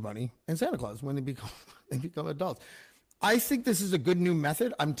the Easter Bunny and Santa Claus when they become adults. I think this is a good new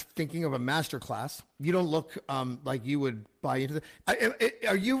method. I'm thinking of a master class. You don't look like you would buy into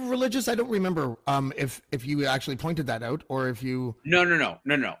are you religious? I don't remember if you actually pointed that out or if you.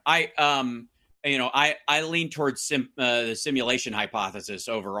 No. I lean towards the simulation hypothesis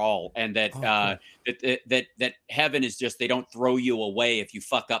overall, and that that heaven is just, they don't throw you away if you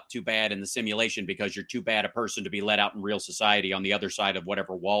fuck up too bad in the simulation because you're too bad a person to be let out in real society on the other side of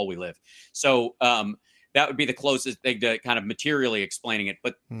whatever wall we live. So that would be the closest thing to kind of materially explaining it.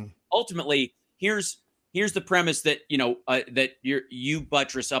 But ultimately, here's the premise that that you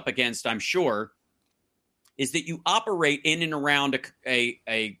buttress up against, I'm sure, is that you operate in and around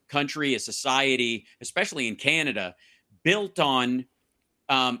a country, a society, especially in Canada, built on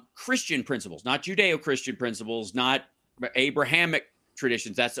Christian principles, not Judeo-Christian principles, not Abrahamic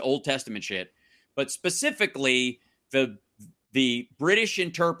traditions. That's the Old Testament shit. But specifically, the British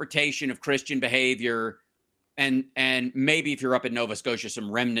interpretation of Christian behavior, and maybe if you're up in Nova Scotia, some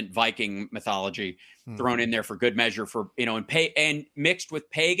remnant Viking mythology thrown in there for good measure, and mixed with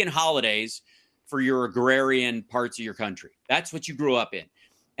pagan holidays for your agrarian parts of your country. That's what you grew up in.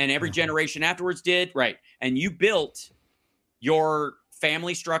 And every generation afterwards did, right? And you built your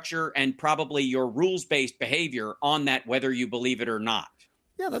family structure and probably your rules-based behavior on that, whether you believe it or not.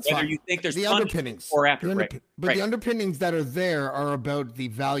 Yeah, that's whether fine. You think there's the underpinnings or after, the underpinnings that are there are about the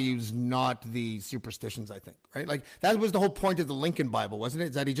values, not the superstitions, I think, right? Like, that was the whole point of the Lincoln Bible, wasn't it?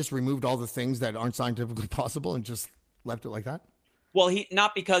 Is that he just removed all the things that aren't scientifically possible and just left it like that? Well,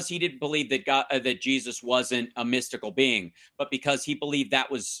 not because he didn't believe that that Jesus wasn't a mystical being, but because he believed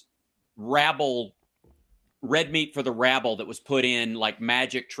that was rabble, red meat for the rabble that was put in like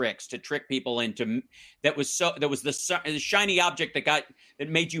magic tricks to trick people into. That was the shiny object that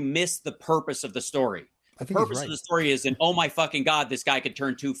made you miss the purpose of the story. The purpose of the story isn't, oh my fucking God, this guy could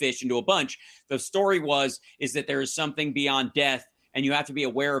turn 2 fish into a bunch. The story is that there is something beyond death, and you have to be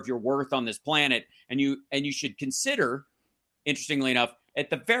aware of your worth on this planet, and you should consider, interestingly enough,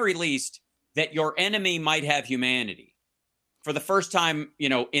 at the very least, that your enemy might have humanity. For the first time,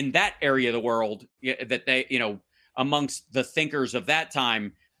 in that area of the world, that they, amongst the thinkers of that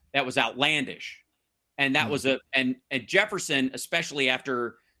time, that was outlandish. And that was and Jefferson, especially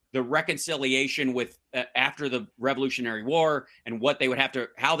after the reconciliation with after the Revolutionary War, and how they would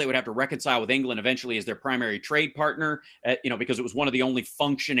have to reconcile with England eventually as their primary trade partner, because it was one of the only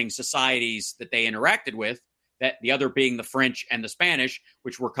functioning societies that they interacted with. That the other being the French and the Spanish,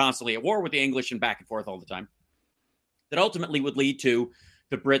 which were constantly at war with the English and back and forth all the time. That ultimately would lead to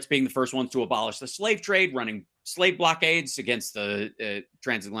the Brits being the first ones to abolish the slave trade, running slave blockades against the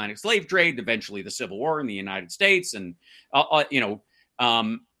transatlantic slave trade, eventually the Civil War in the United States. And,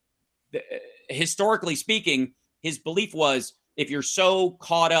 historically speaking, his belief was, if you're so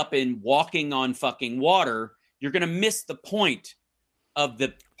caught up in walking on fucking water, you're going to miss the point of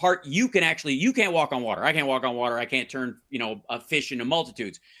the part you can't walk on water. I can't walk on water. I can't turn, a fish into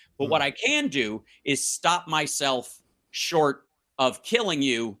multitudes. But what I can do is stop myself short of killing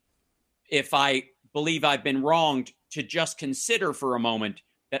you if I believe I've been wronged, to just consider for a moment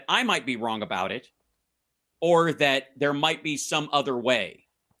that I might be wrong about it, or that there might be some other way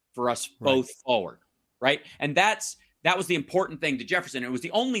for us both forward, right? And that was the important thing to Jefferson. It was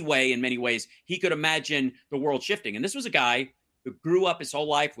the only way, in many ways, he could imagine the world shifting. And this was a guy who grew up his whole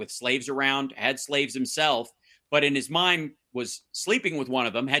life with slaves around, had slaves himself, but in his mind was sleeping with one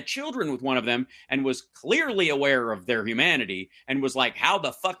of them, had children with one of them, and was clearly aware of their humanity, and was like, how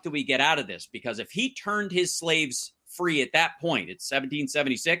the fuck do we get out of this? Because if he turned his slaves free at that point, it's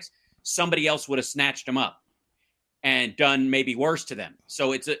 1776, somebody else would have snatched them up and done maybe worse to them.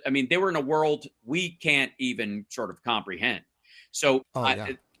 So they were in a world we can't even sort of comprehend. So,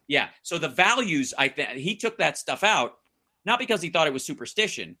 so the values, he took that stuff out, not because he thought it was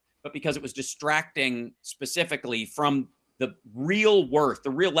superstition, but because it was distracting specifically from the real worth, the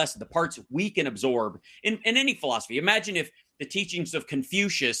real lesson, the parts we can absorb in any philosophy. Imagine if the teachings of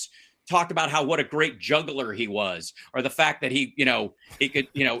Confucius talked about what a great juggler he was, or the fact that he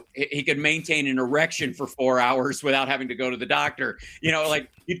could maintain an erection for 4 hours without having to go to the doctor.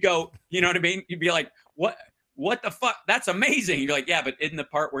 You'd go, you know what I mean? You'd be like, what the fuck? That's amazing. You're like, yeah, but in the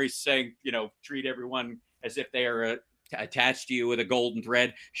part where he's saying, treat everyone as if they are attached to you with a golden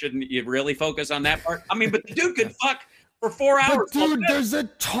thread, shouldn't you really focus on that part? I mean, but the dude could fuck for 4 hours. But dude, there's a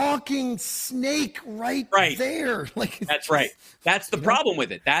talking snake right there. That's right. That's the problem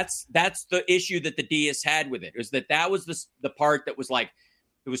with it. That's the issue that the deists had with it, is that was the part that was like,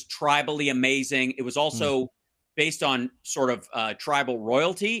 it was tribally amazing. It was also based on sort of tribal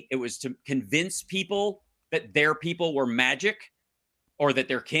royalty. It was to convince people that their people were magic, or that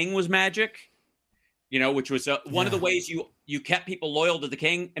their king was magic, which was one of the ways you kept people loyal to the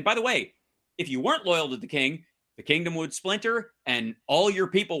king. And by the way, if you weren't loyal to the king, the kingdom would splinter and all your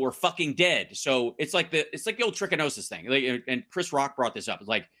people were fucking dead. So it's like the old trichinosis thing. And Chris Rock brought this up. It's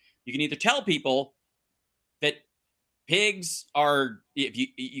like, you can either tell people that pigs are, if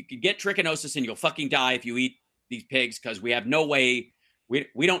you can get trichinosis and you'll fucking die if you eat these pigs, because we have no way,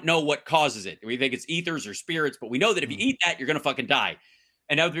 we don't know what causes it. We think it's ethers or spirits, but we know that if you eat that, you're going to fucking die.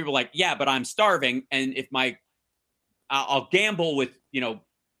 And other people are like, yeah, but I'm starving. And if I'll gamble with,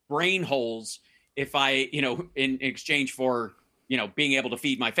 brain holes if I, in exchange for, being able to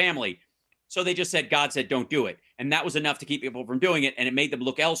feed my family. So they just said, God said, don't do it. And that was enough to keep people from doing it. And it made them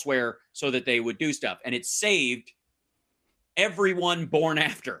look elsewhere so that they would do stuff. And it saved everyone born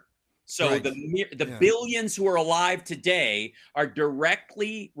after. So the billions who are alive today are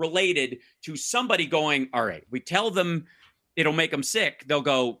directly related to somebody going, all right, we tell them it'll make them sick. They'll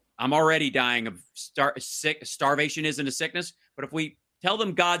go, I'm already dying of starvation isn't a sickness. But if we tell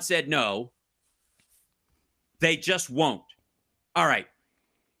them God said no, they just won't. All right.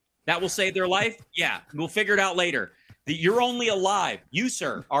 That will save their life? Yeah. We'll figure it out later. You're only alive. You,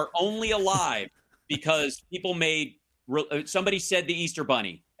 sir, are only alive because people somebody said the Easter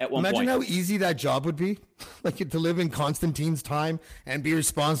Bunny at one point. Imagine how easy that job would be. Like, to live in Constantine's time and be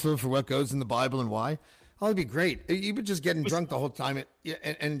responsible for what goes in the Bible and why. Oh, that'd be great. You would just getting drunk the whole time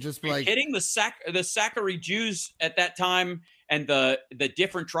and just like hitting the Zachary Jews at that time. And the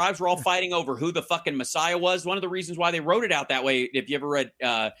different tribes were all fighting over who the fucking Messiah was. One of the reasons why they wrote it out that way, if you ever read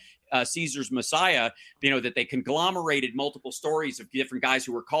Caesar's Messiah, that they conglomerated multiple stories of different guys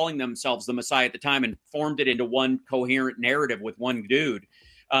who were calling themselves the Messiah at the time and formed it into one coherent narrative with one dude.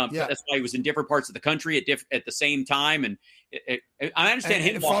 That's why he was in different parts of the country at the same time. And I understand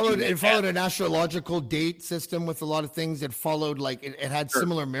him. It followed an astrological date system with a lot of things. It followed it had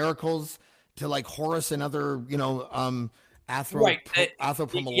similar miracles to like Horus and other,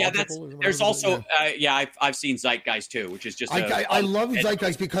 there's also I've seen Zeitgeist too, which is just I love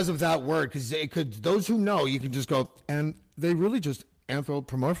Zeitgeist because of that word, because those who know, you can just go, and they really just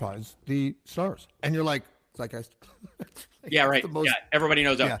anthropomorphize the stars, and you're like, Zeitgeist. Everybody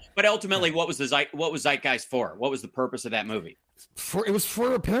knows that. But ultimately, what was Zeitgeist for? What was the purpose of that movie? It was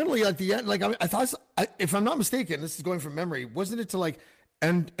for apparently at the end, I thought, if I'm not mistaken, this is going from memory, wasn't it to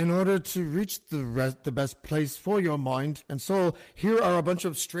and in order to reach the best place for your mind and soul, here are a bunch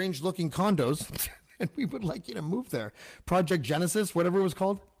of strange looking condos, and we would move there. Project Genesis, whatever it was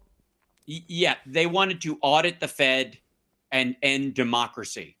called. Yeah, they wanted to audit the Fed and end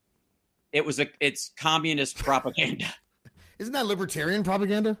democracy. It's communist propaganda. Isn't that libertarian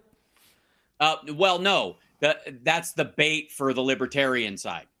propaganda? Well, no. That's the bait for the libertarian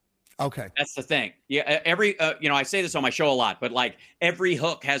side. Okay. That's the thing. Yeah. I say this on my show a lot, but every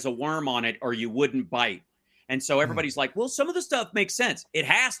hook has a worm on it or you wouldn't bite. And so everybody's like, well, some of the stuff makes sense. It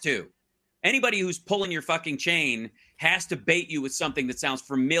has to. Anybody who's pulling your fucking chain has to bait you with something that sounds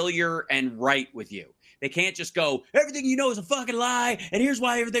familiar and right with you. They can't just go, everything you know is a fucking lie, and here's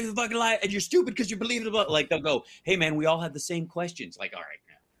why everything's a fucking lie, and you're stupid because you believe it. Like, they'll go, hey, man, we all have the same questions. Like, all right.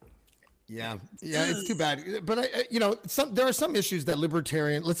 Yeah, it's too bad. But, there are some issues that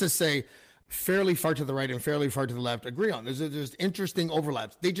libertarian, let's just say, fairly far to the right and fairly far to the left agree on. There's interesting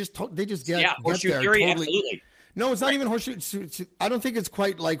overlaps. They just get horseshoe there theory, totally. absolutely. No, it's not even horseshoe. I don't think it's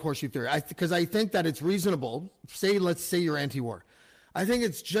quite like horseshoe theory. Because I think that it's reasonable. Let's say you're anti-war. I think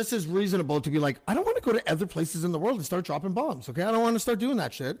it's just as reasonable to be like, I don't want to go to other places in the world and start dropping bombs. Okay, I don't want to start doing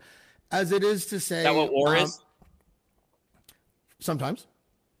that shit. As it is to say, is that what war is? Sometimes,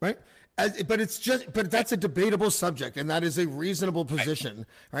 right? But that's a debatable subject, and that is a reasonable position,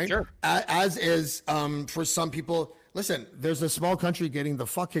 right? Sure. As is for some people. Listen, there's a small country getting the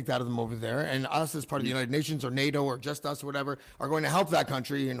fuck kicked out of them over there, and us as part of the United Nations or NATO or just us or whatever are going to help that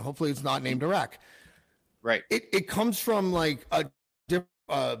country, and hopefully it's not named Iraq. Right. It comes from like a different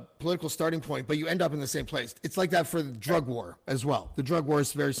political starting point, but you end up in the same place. It's like that for the drug war as well. The drug war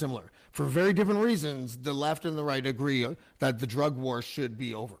is very similar. For very different reasons, the left and the right agree that the drug war should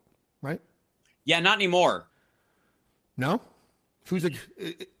be over, right? Yeah, not anymore. No? Are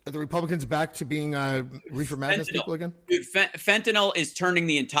the Republicans back to being reefer madness people again? Dude, fentanyl is turning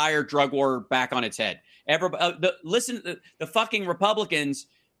the entire drug war back on its head. The fucking Republicans,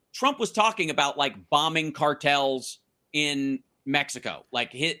 Trump was talking about like bombing cartels in Mexico,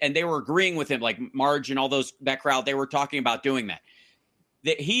 and they were agreeing with him, like Marge and all that crowd. They were talking about doing that.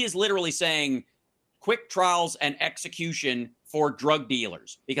 He is literally saying quick trials and execution for drug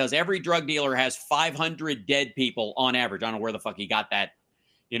dealers, because every drug dealer has 500 dead people on average. I don't know where the fuck he got that,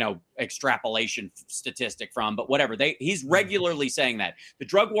 extrapolation statistic from, but whatever. He's regularly saying that the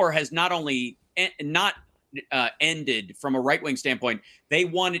drug war has not only ended from a right-wing standpoint, they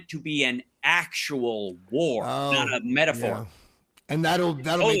want it to be an actual war, not a metaphor. Yeah. And that'll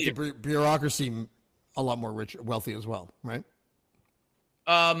make the bureaucracy a lot more wealthy as well, right?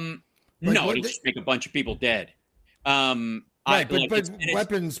 It'll just make a bunch of people dead. Right, but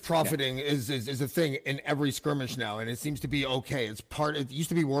weapons profiting is a thing in every skirmish now, and it seems to be okay. It used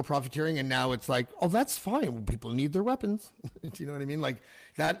to be war profiteering, and now it's like, oh, that's fine. People need their weapons. Do you know what I mean? Like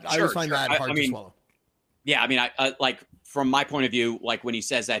that, I always find that hard to swallow. Yeah, I mean, I like from my point of view, like when he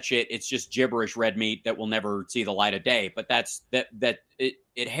says that shit, it's just gibberish red meat that will never see the light of day. But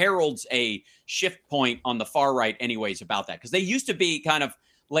it heralds a shift point on the far right, anyways, about that, because they used to be kind of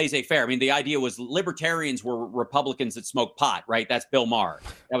laissez-faire. I mean, the idea was libertarians were Republicans that smoke pot, right? That's Bill Maher.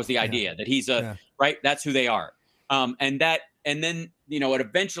 That was the idea, that he's right. That's who they are. And then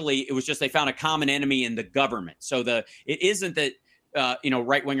eventually it was just they found a common enemy in the government. So it isn't that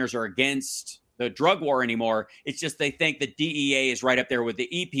right wingers are against the drug war anymore. It's just they think the DEA is right up there with the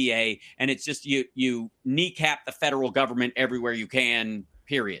EPA, and it's just you kneecap the federal government everywhere you can.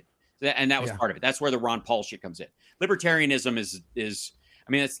 Period. And that was part of it. That's where the Ron Paul shit comes in. Libertarianism is.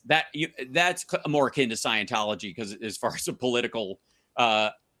 I mean, that's more akin to Scientology, because as far as a political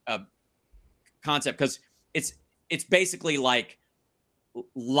concept, because it's basically like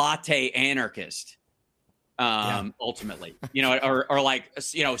latte anarchist, ultimately, or like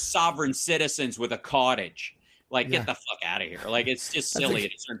sovereign citizens with a cottage. Like, get the fuck out of here. Like, it's just silly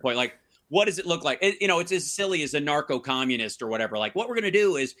at a certain point. Like, what does it look like? It's as silly as a narco-communist or whatever. Like, what we're going to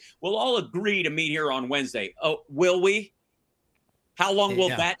do is we'll all agree to meet here on Wednesday. Oh, will we? How long will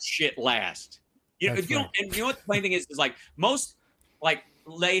that shit last? And you know what the funny thing is like most like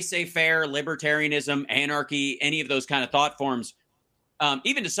laissez-faire, libertarianism, anarchy, any of those kind of thought forms,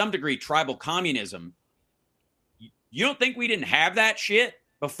 even to some degree, tribal communism. You don't think we didn't have that shit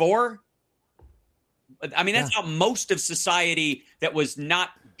before? I mean, that's how most of society that was not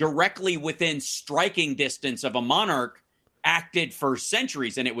directly within striking distance of a monarch acted for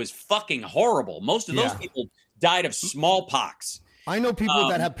centuries, and it was fucking horrible. Most of those people died of smallpox. I know people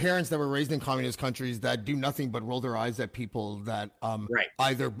that have parents that were raised in communist countries that do nothing but roll their eyes at people that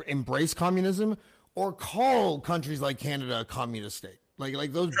either embrace communism or call countries like Canada a communist state.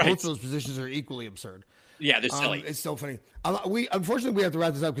 Like those both of those positions are equally absurd. Yeah, they're silly. It's so funny. Unfortunately we have to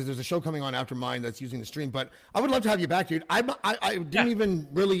wrap this up because there's a show coming on after mine that's using the stream. But I would love to have you back, dude. I didn't even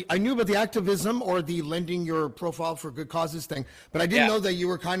really. I knew about the activism or the lending your profile for good causes thing, but I didn't know that you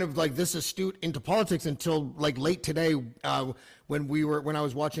were kind of like this astute into politics until like late today when I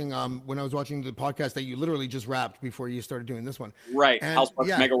was watching the podcast that you literally just wrapped before you started doing this one. Right, House Party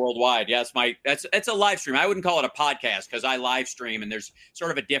Mega Worldwide. Yeah, it's a live stream. I wouldn't call it a podcast because I live stream and there's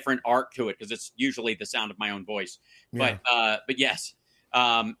sort of a different art to it because it's usually the sound of my own voice. But yes,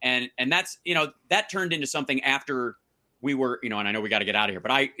 And that's, that turned into something after we were, and I know we got to get out of here,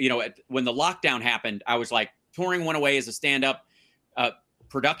 but when the lockdown happened, I was like, touring went away as a stand-up,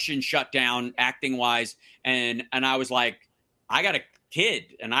 production shut down acting wise. And I was like, I got a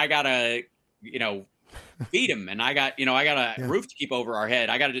kid and I got to, feed him. And I got a roof to keep over our head.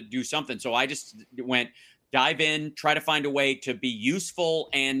 I got to do something. So I just went dive in, try to find a way to be useful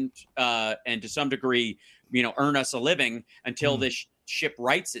and to some degree, earn us a living until this ship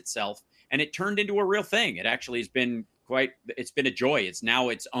rights itself. And it turned into a real thing. It actually has been it's been a joy. It's now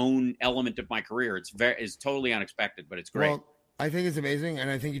its own element of my career. It's totally unexpected, but it's great. Well, I think it's amazing, and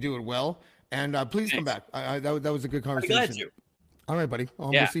I think you do it well. And please come back. That was a good conversation. I'm glad to. All right, buddy.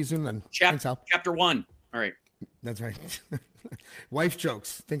 We'll see you soon then. Thanks, Al. Chapter 1. All right. That's right. Wife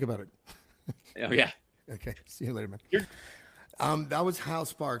jokes. Think about it. Oh, yeah. Okay. See you later, man. That was Hal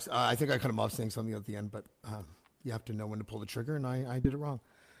Sparks. I think I cut him off saying something at the end, but you have to know when to pull the trigger, and I did it wrong.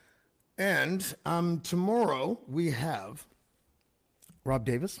 And tomorrow we have Rob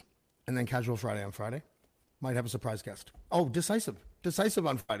Davis, and then Casual Friday on Friday. Might have a surprise guest. Oh, Decisive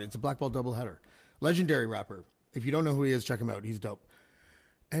on Friday. It's a Black Ball doubleheader. Legendary rapper. If you don't know who he is, check him out. He's dope.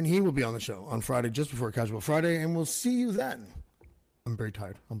 And he will be on the show on Friday, just before Casual Friday, and we'll see you then. I'm very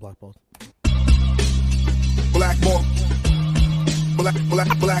tired. I'm blackballed. Blackball.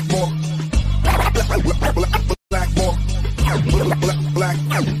 Blackball. Blackball. Blackball.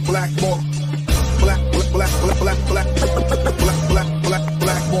 Blackball.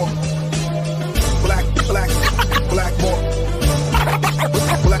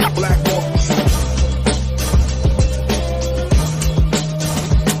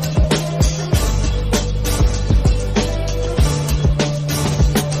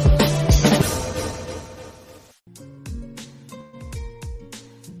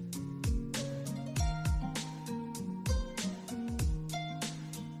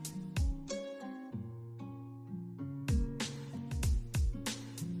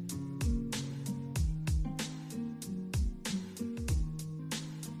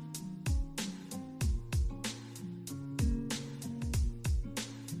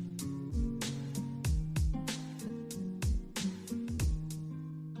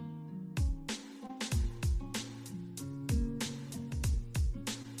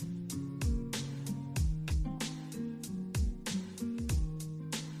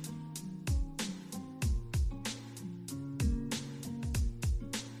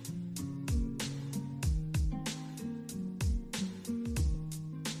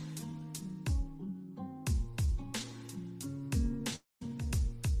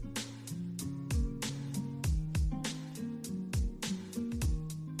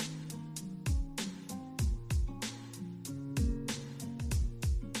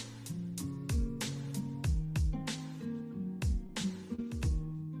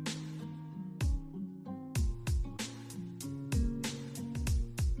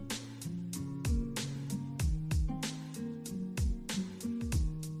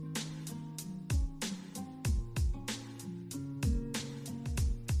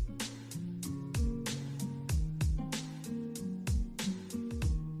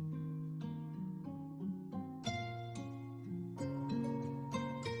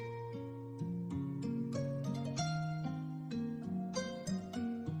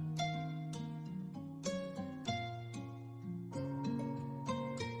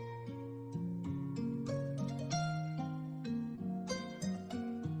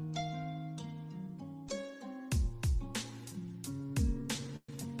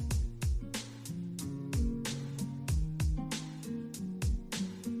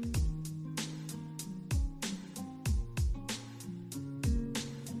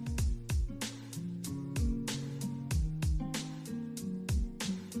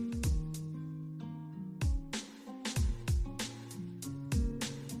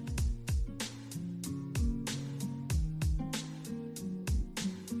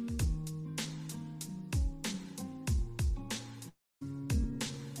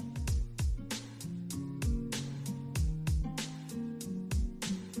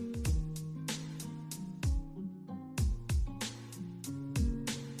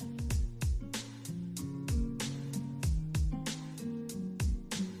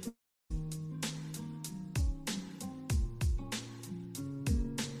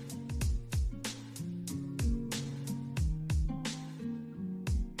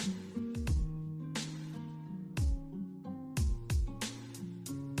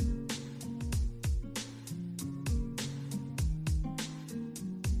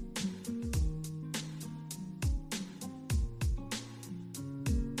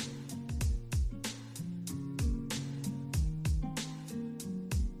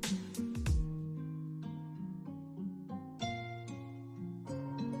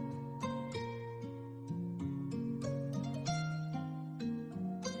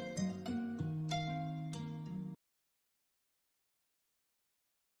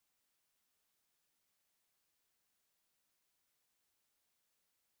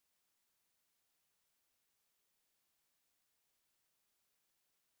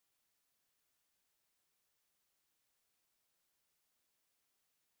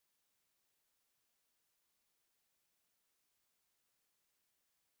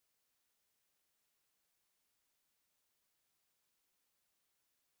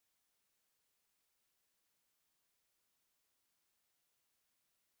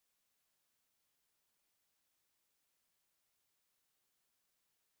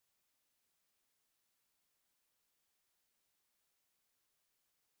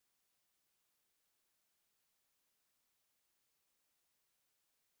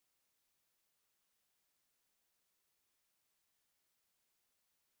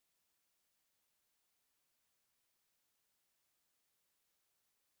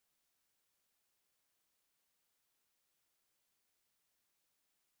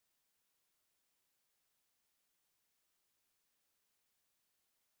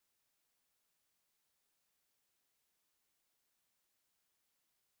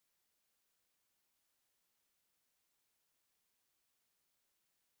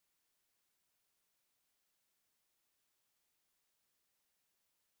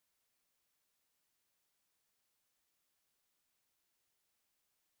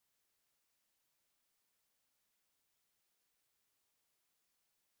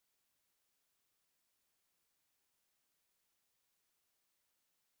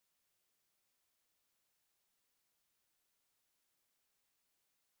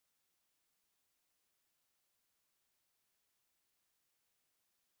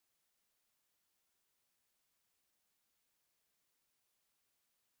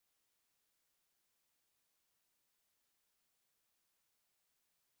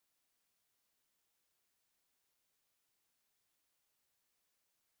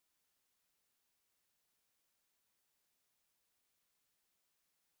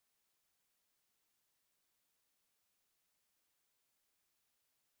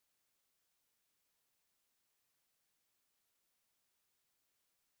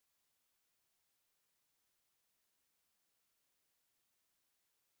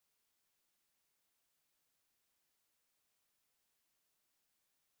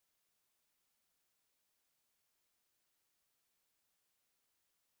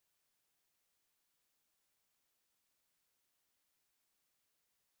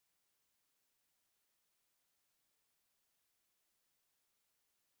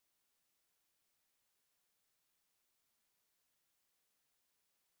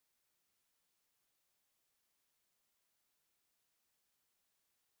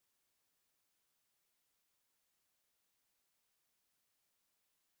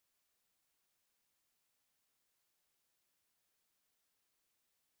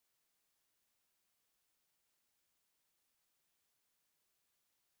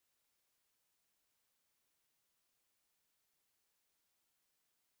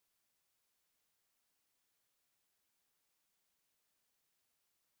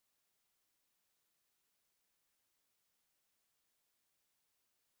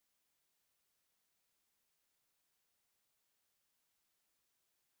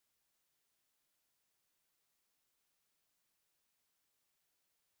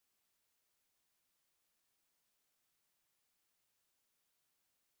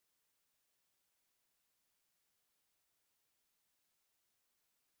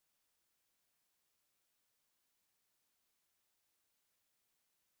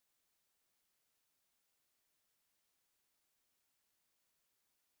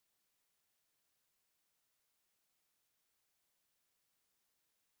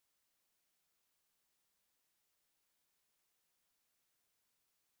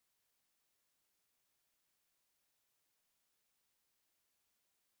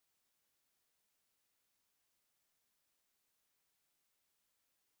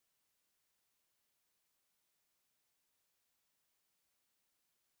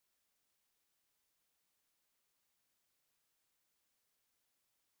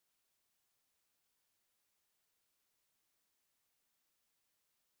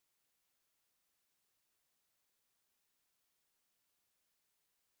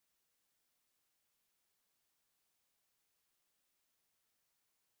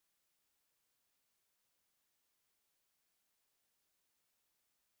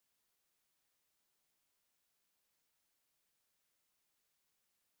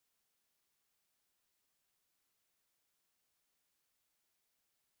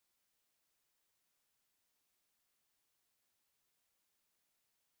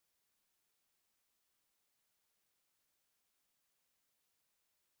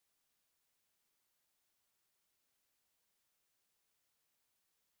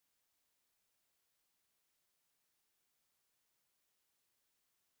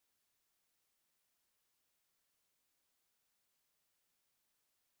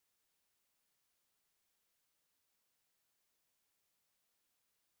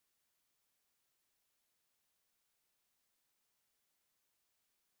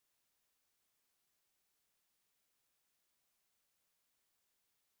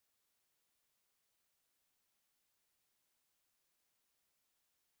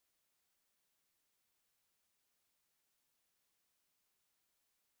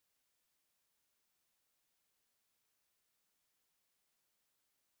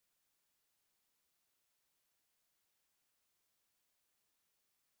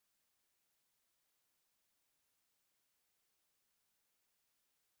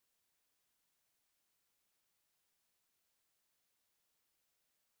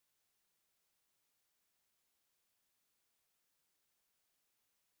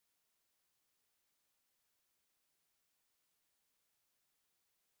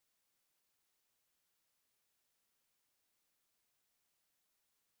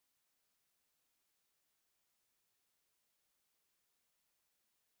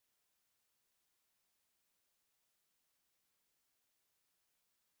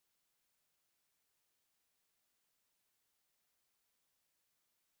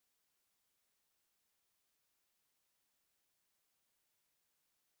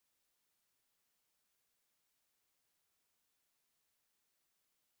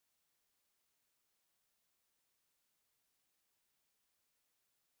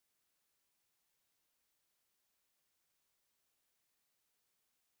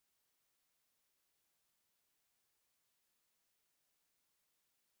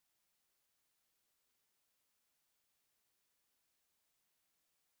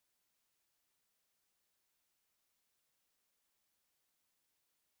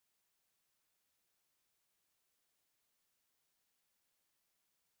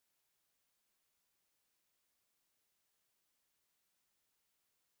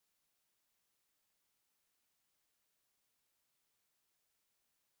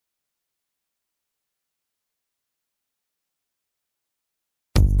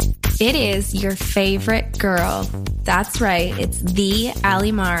 It is your favorite girl. That's right, it's the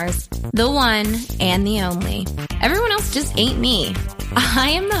Allie Mars, the one and the only. Everyone else just ain't me. I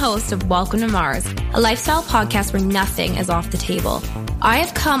am the host of Welcome to Mars, a lifestyle podcast where nothing is off the table. I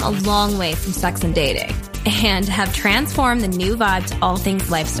have come a long way from sex and dating and have transformed the new vibe to all things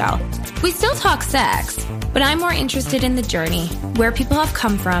lifestyle. We still talk sex, but I'm more interested in the journey, where people have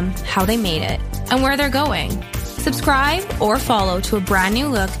come from, how they made it, and where they're going. Subscribe or follow to a brand new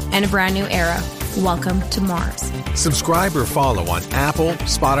look and a brand new era. Welcome to Mars. Subscribe or follow on Apple,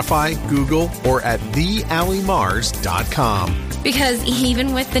 Spotify, Google, or at thealliemars.com. Because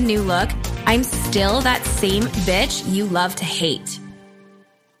even with the new look, I'm still that same bitch you love to hate.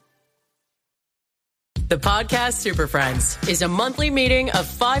 The Podcast Super Friends is a monthly meeting of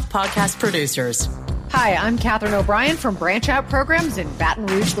 5 podcast producers. Hi, I'm Katherine O'Brien from Branch Out Programs in Baton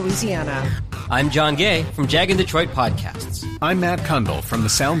Rouge, Louisiana. I'm John Gay from Jag and Detroit Podcasts. I'm Matt Kundle from the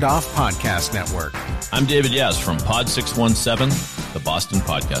Sound Off Podcast Network. I'm David Yaz from Pod 617, the Boston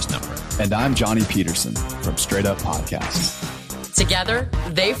Podcast Network. And I'm Johnny Peterson from Straight Up Podcasts. Together,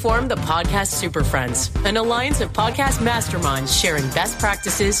 they form the Podcast Super Friends, an alliance of podcast masterminds sharing best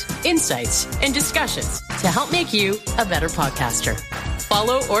practices, insights, and discussions to help make you a better podcaster.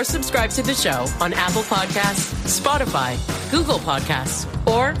 Follow or subscribe to the show on Apple Podcasts, Spotify, Google Podcasts,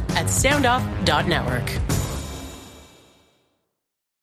 or at soundoff.network.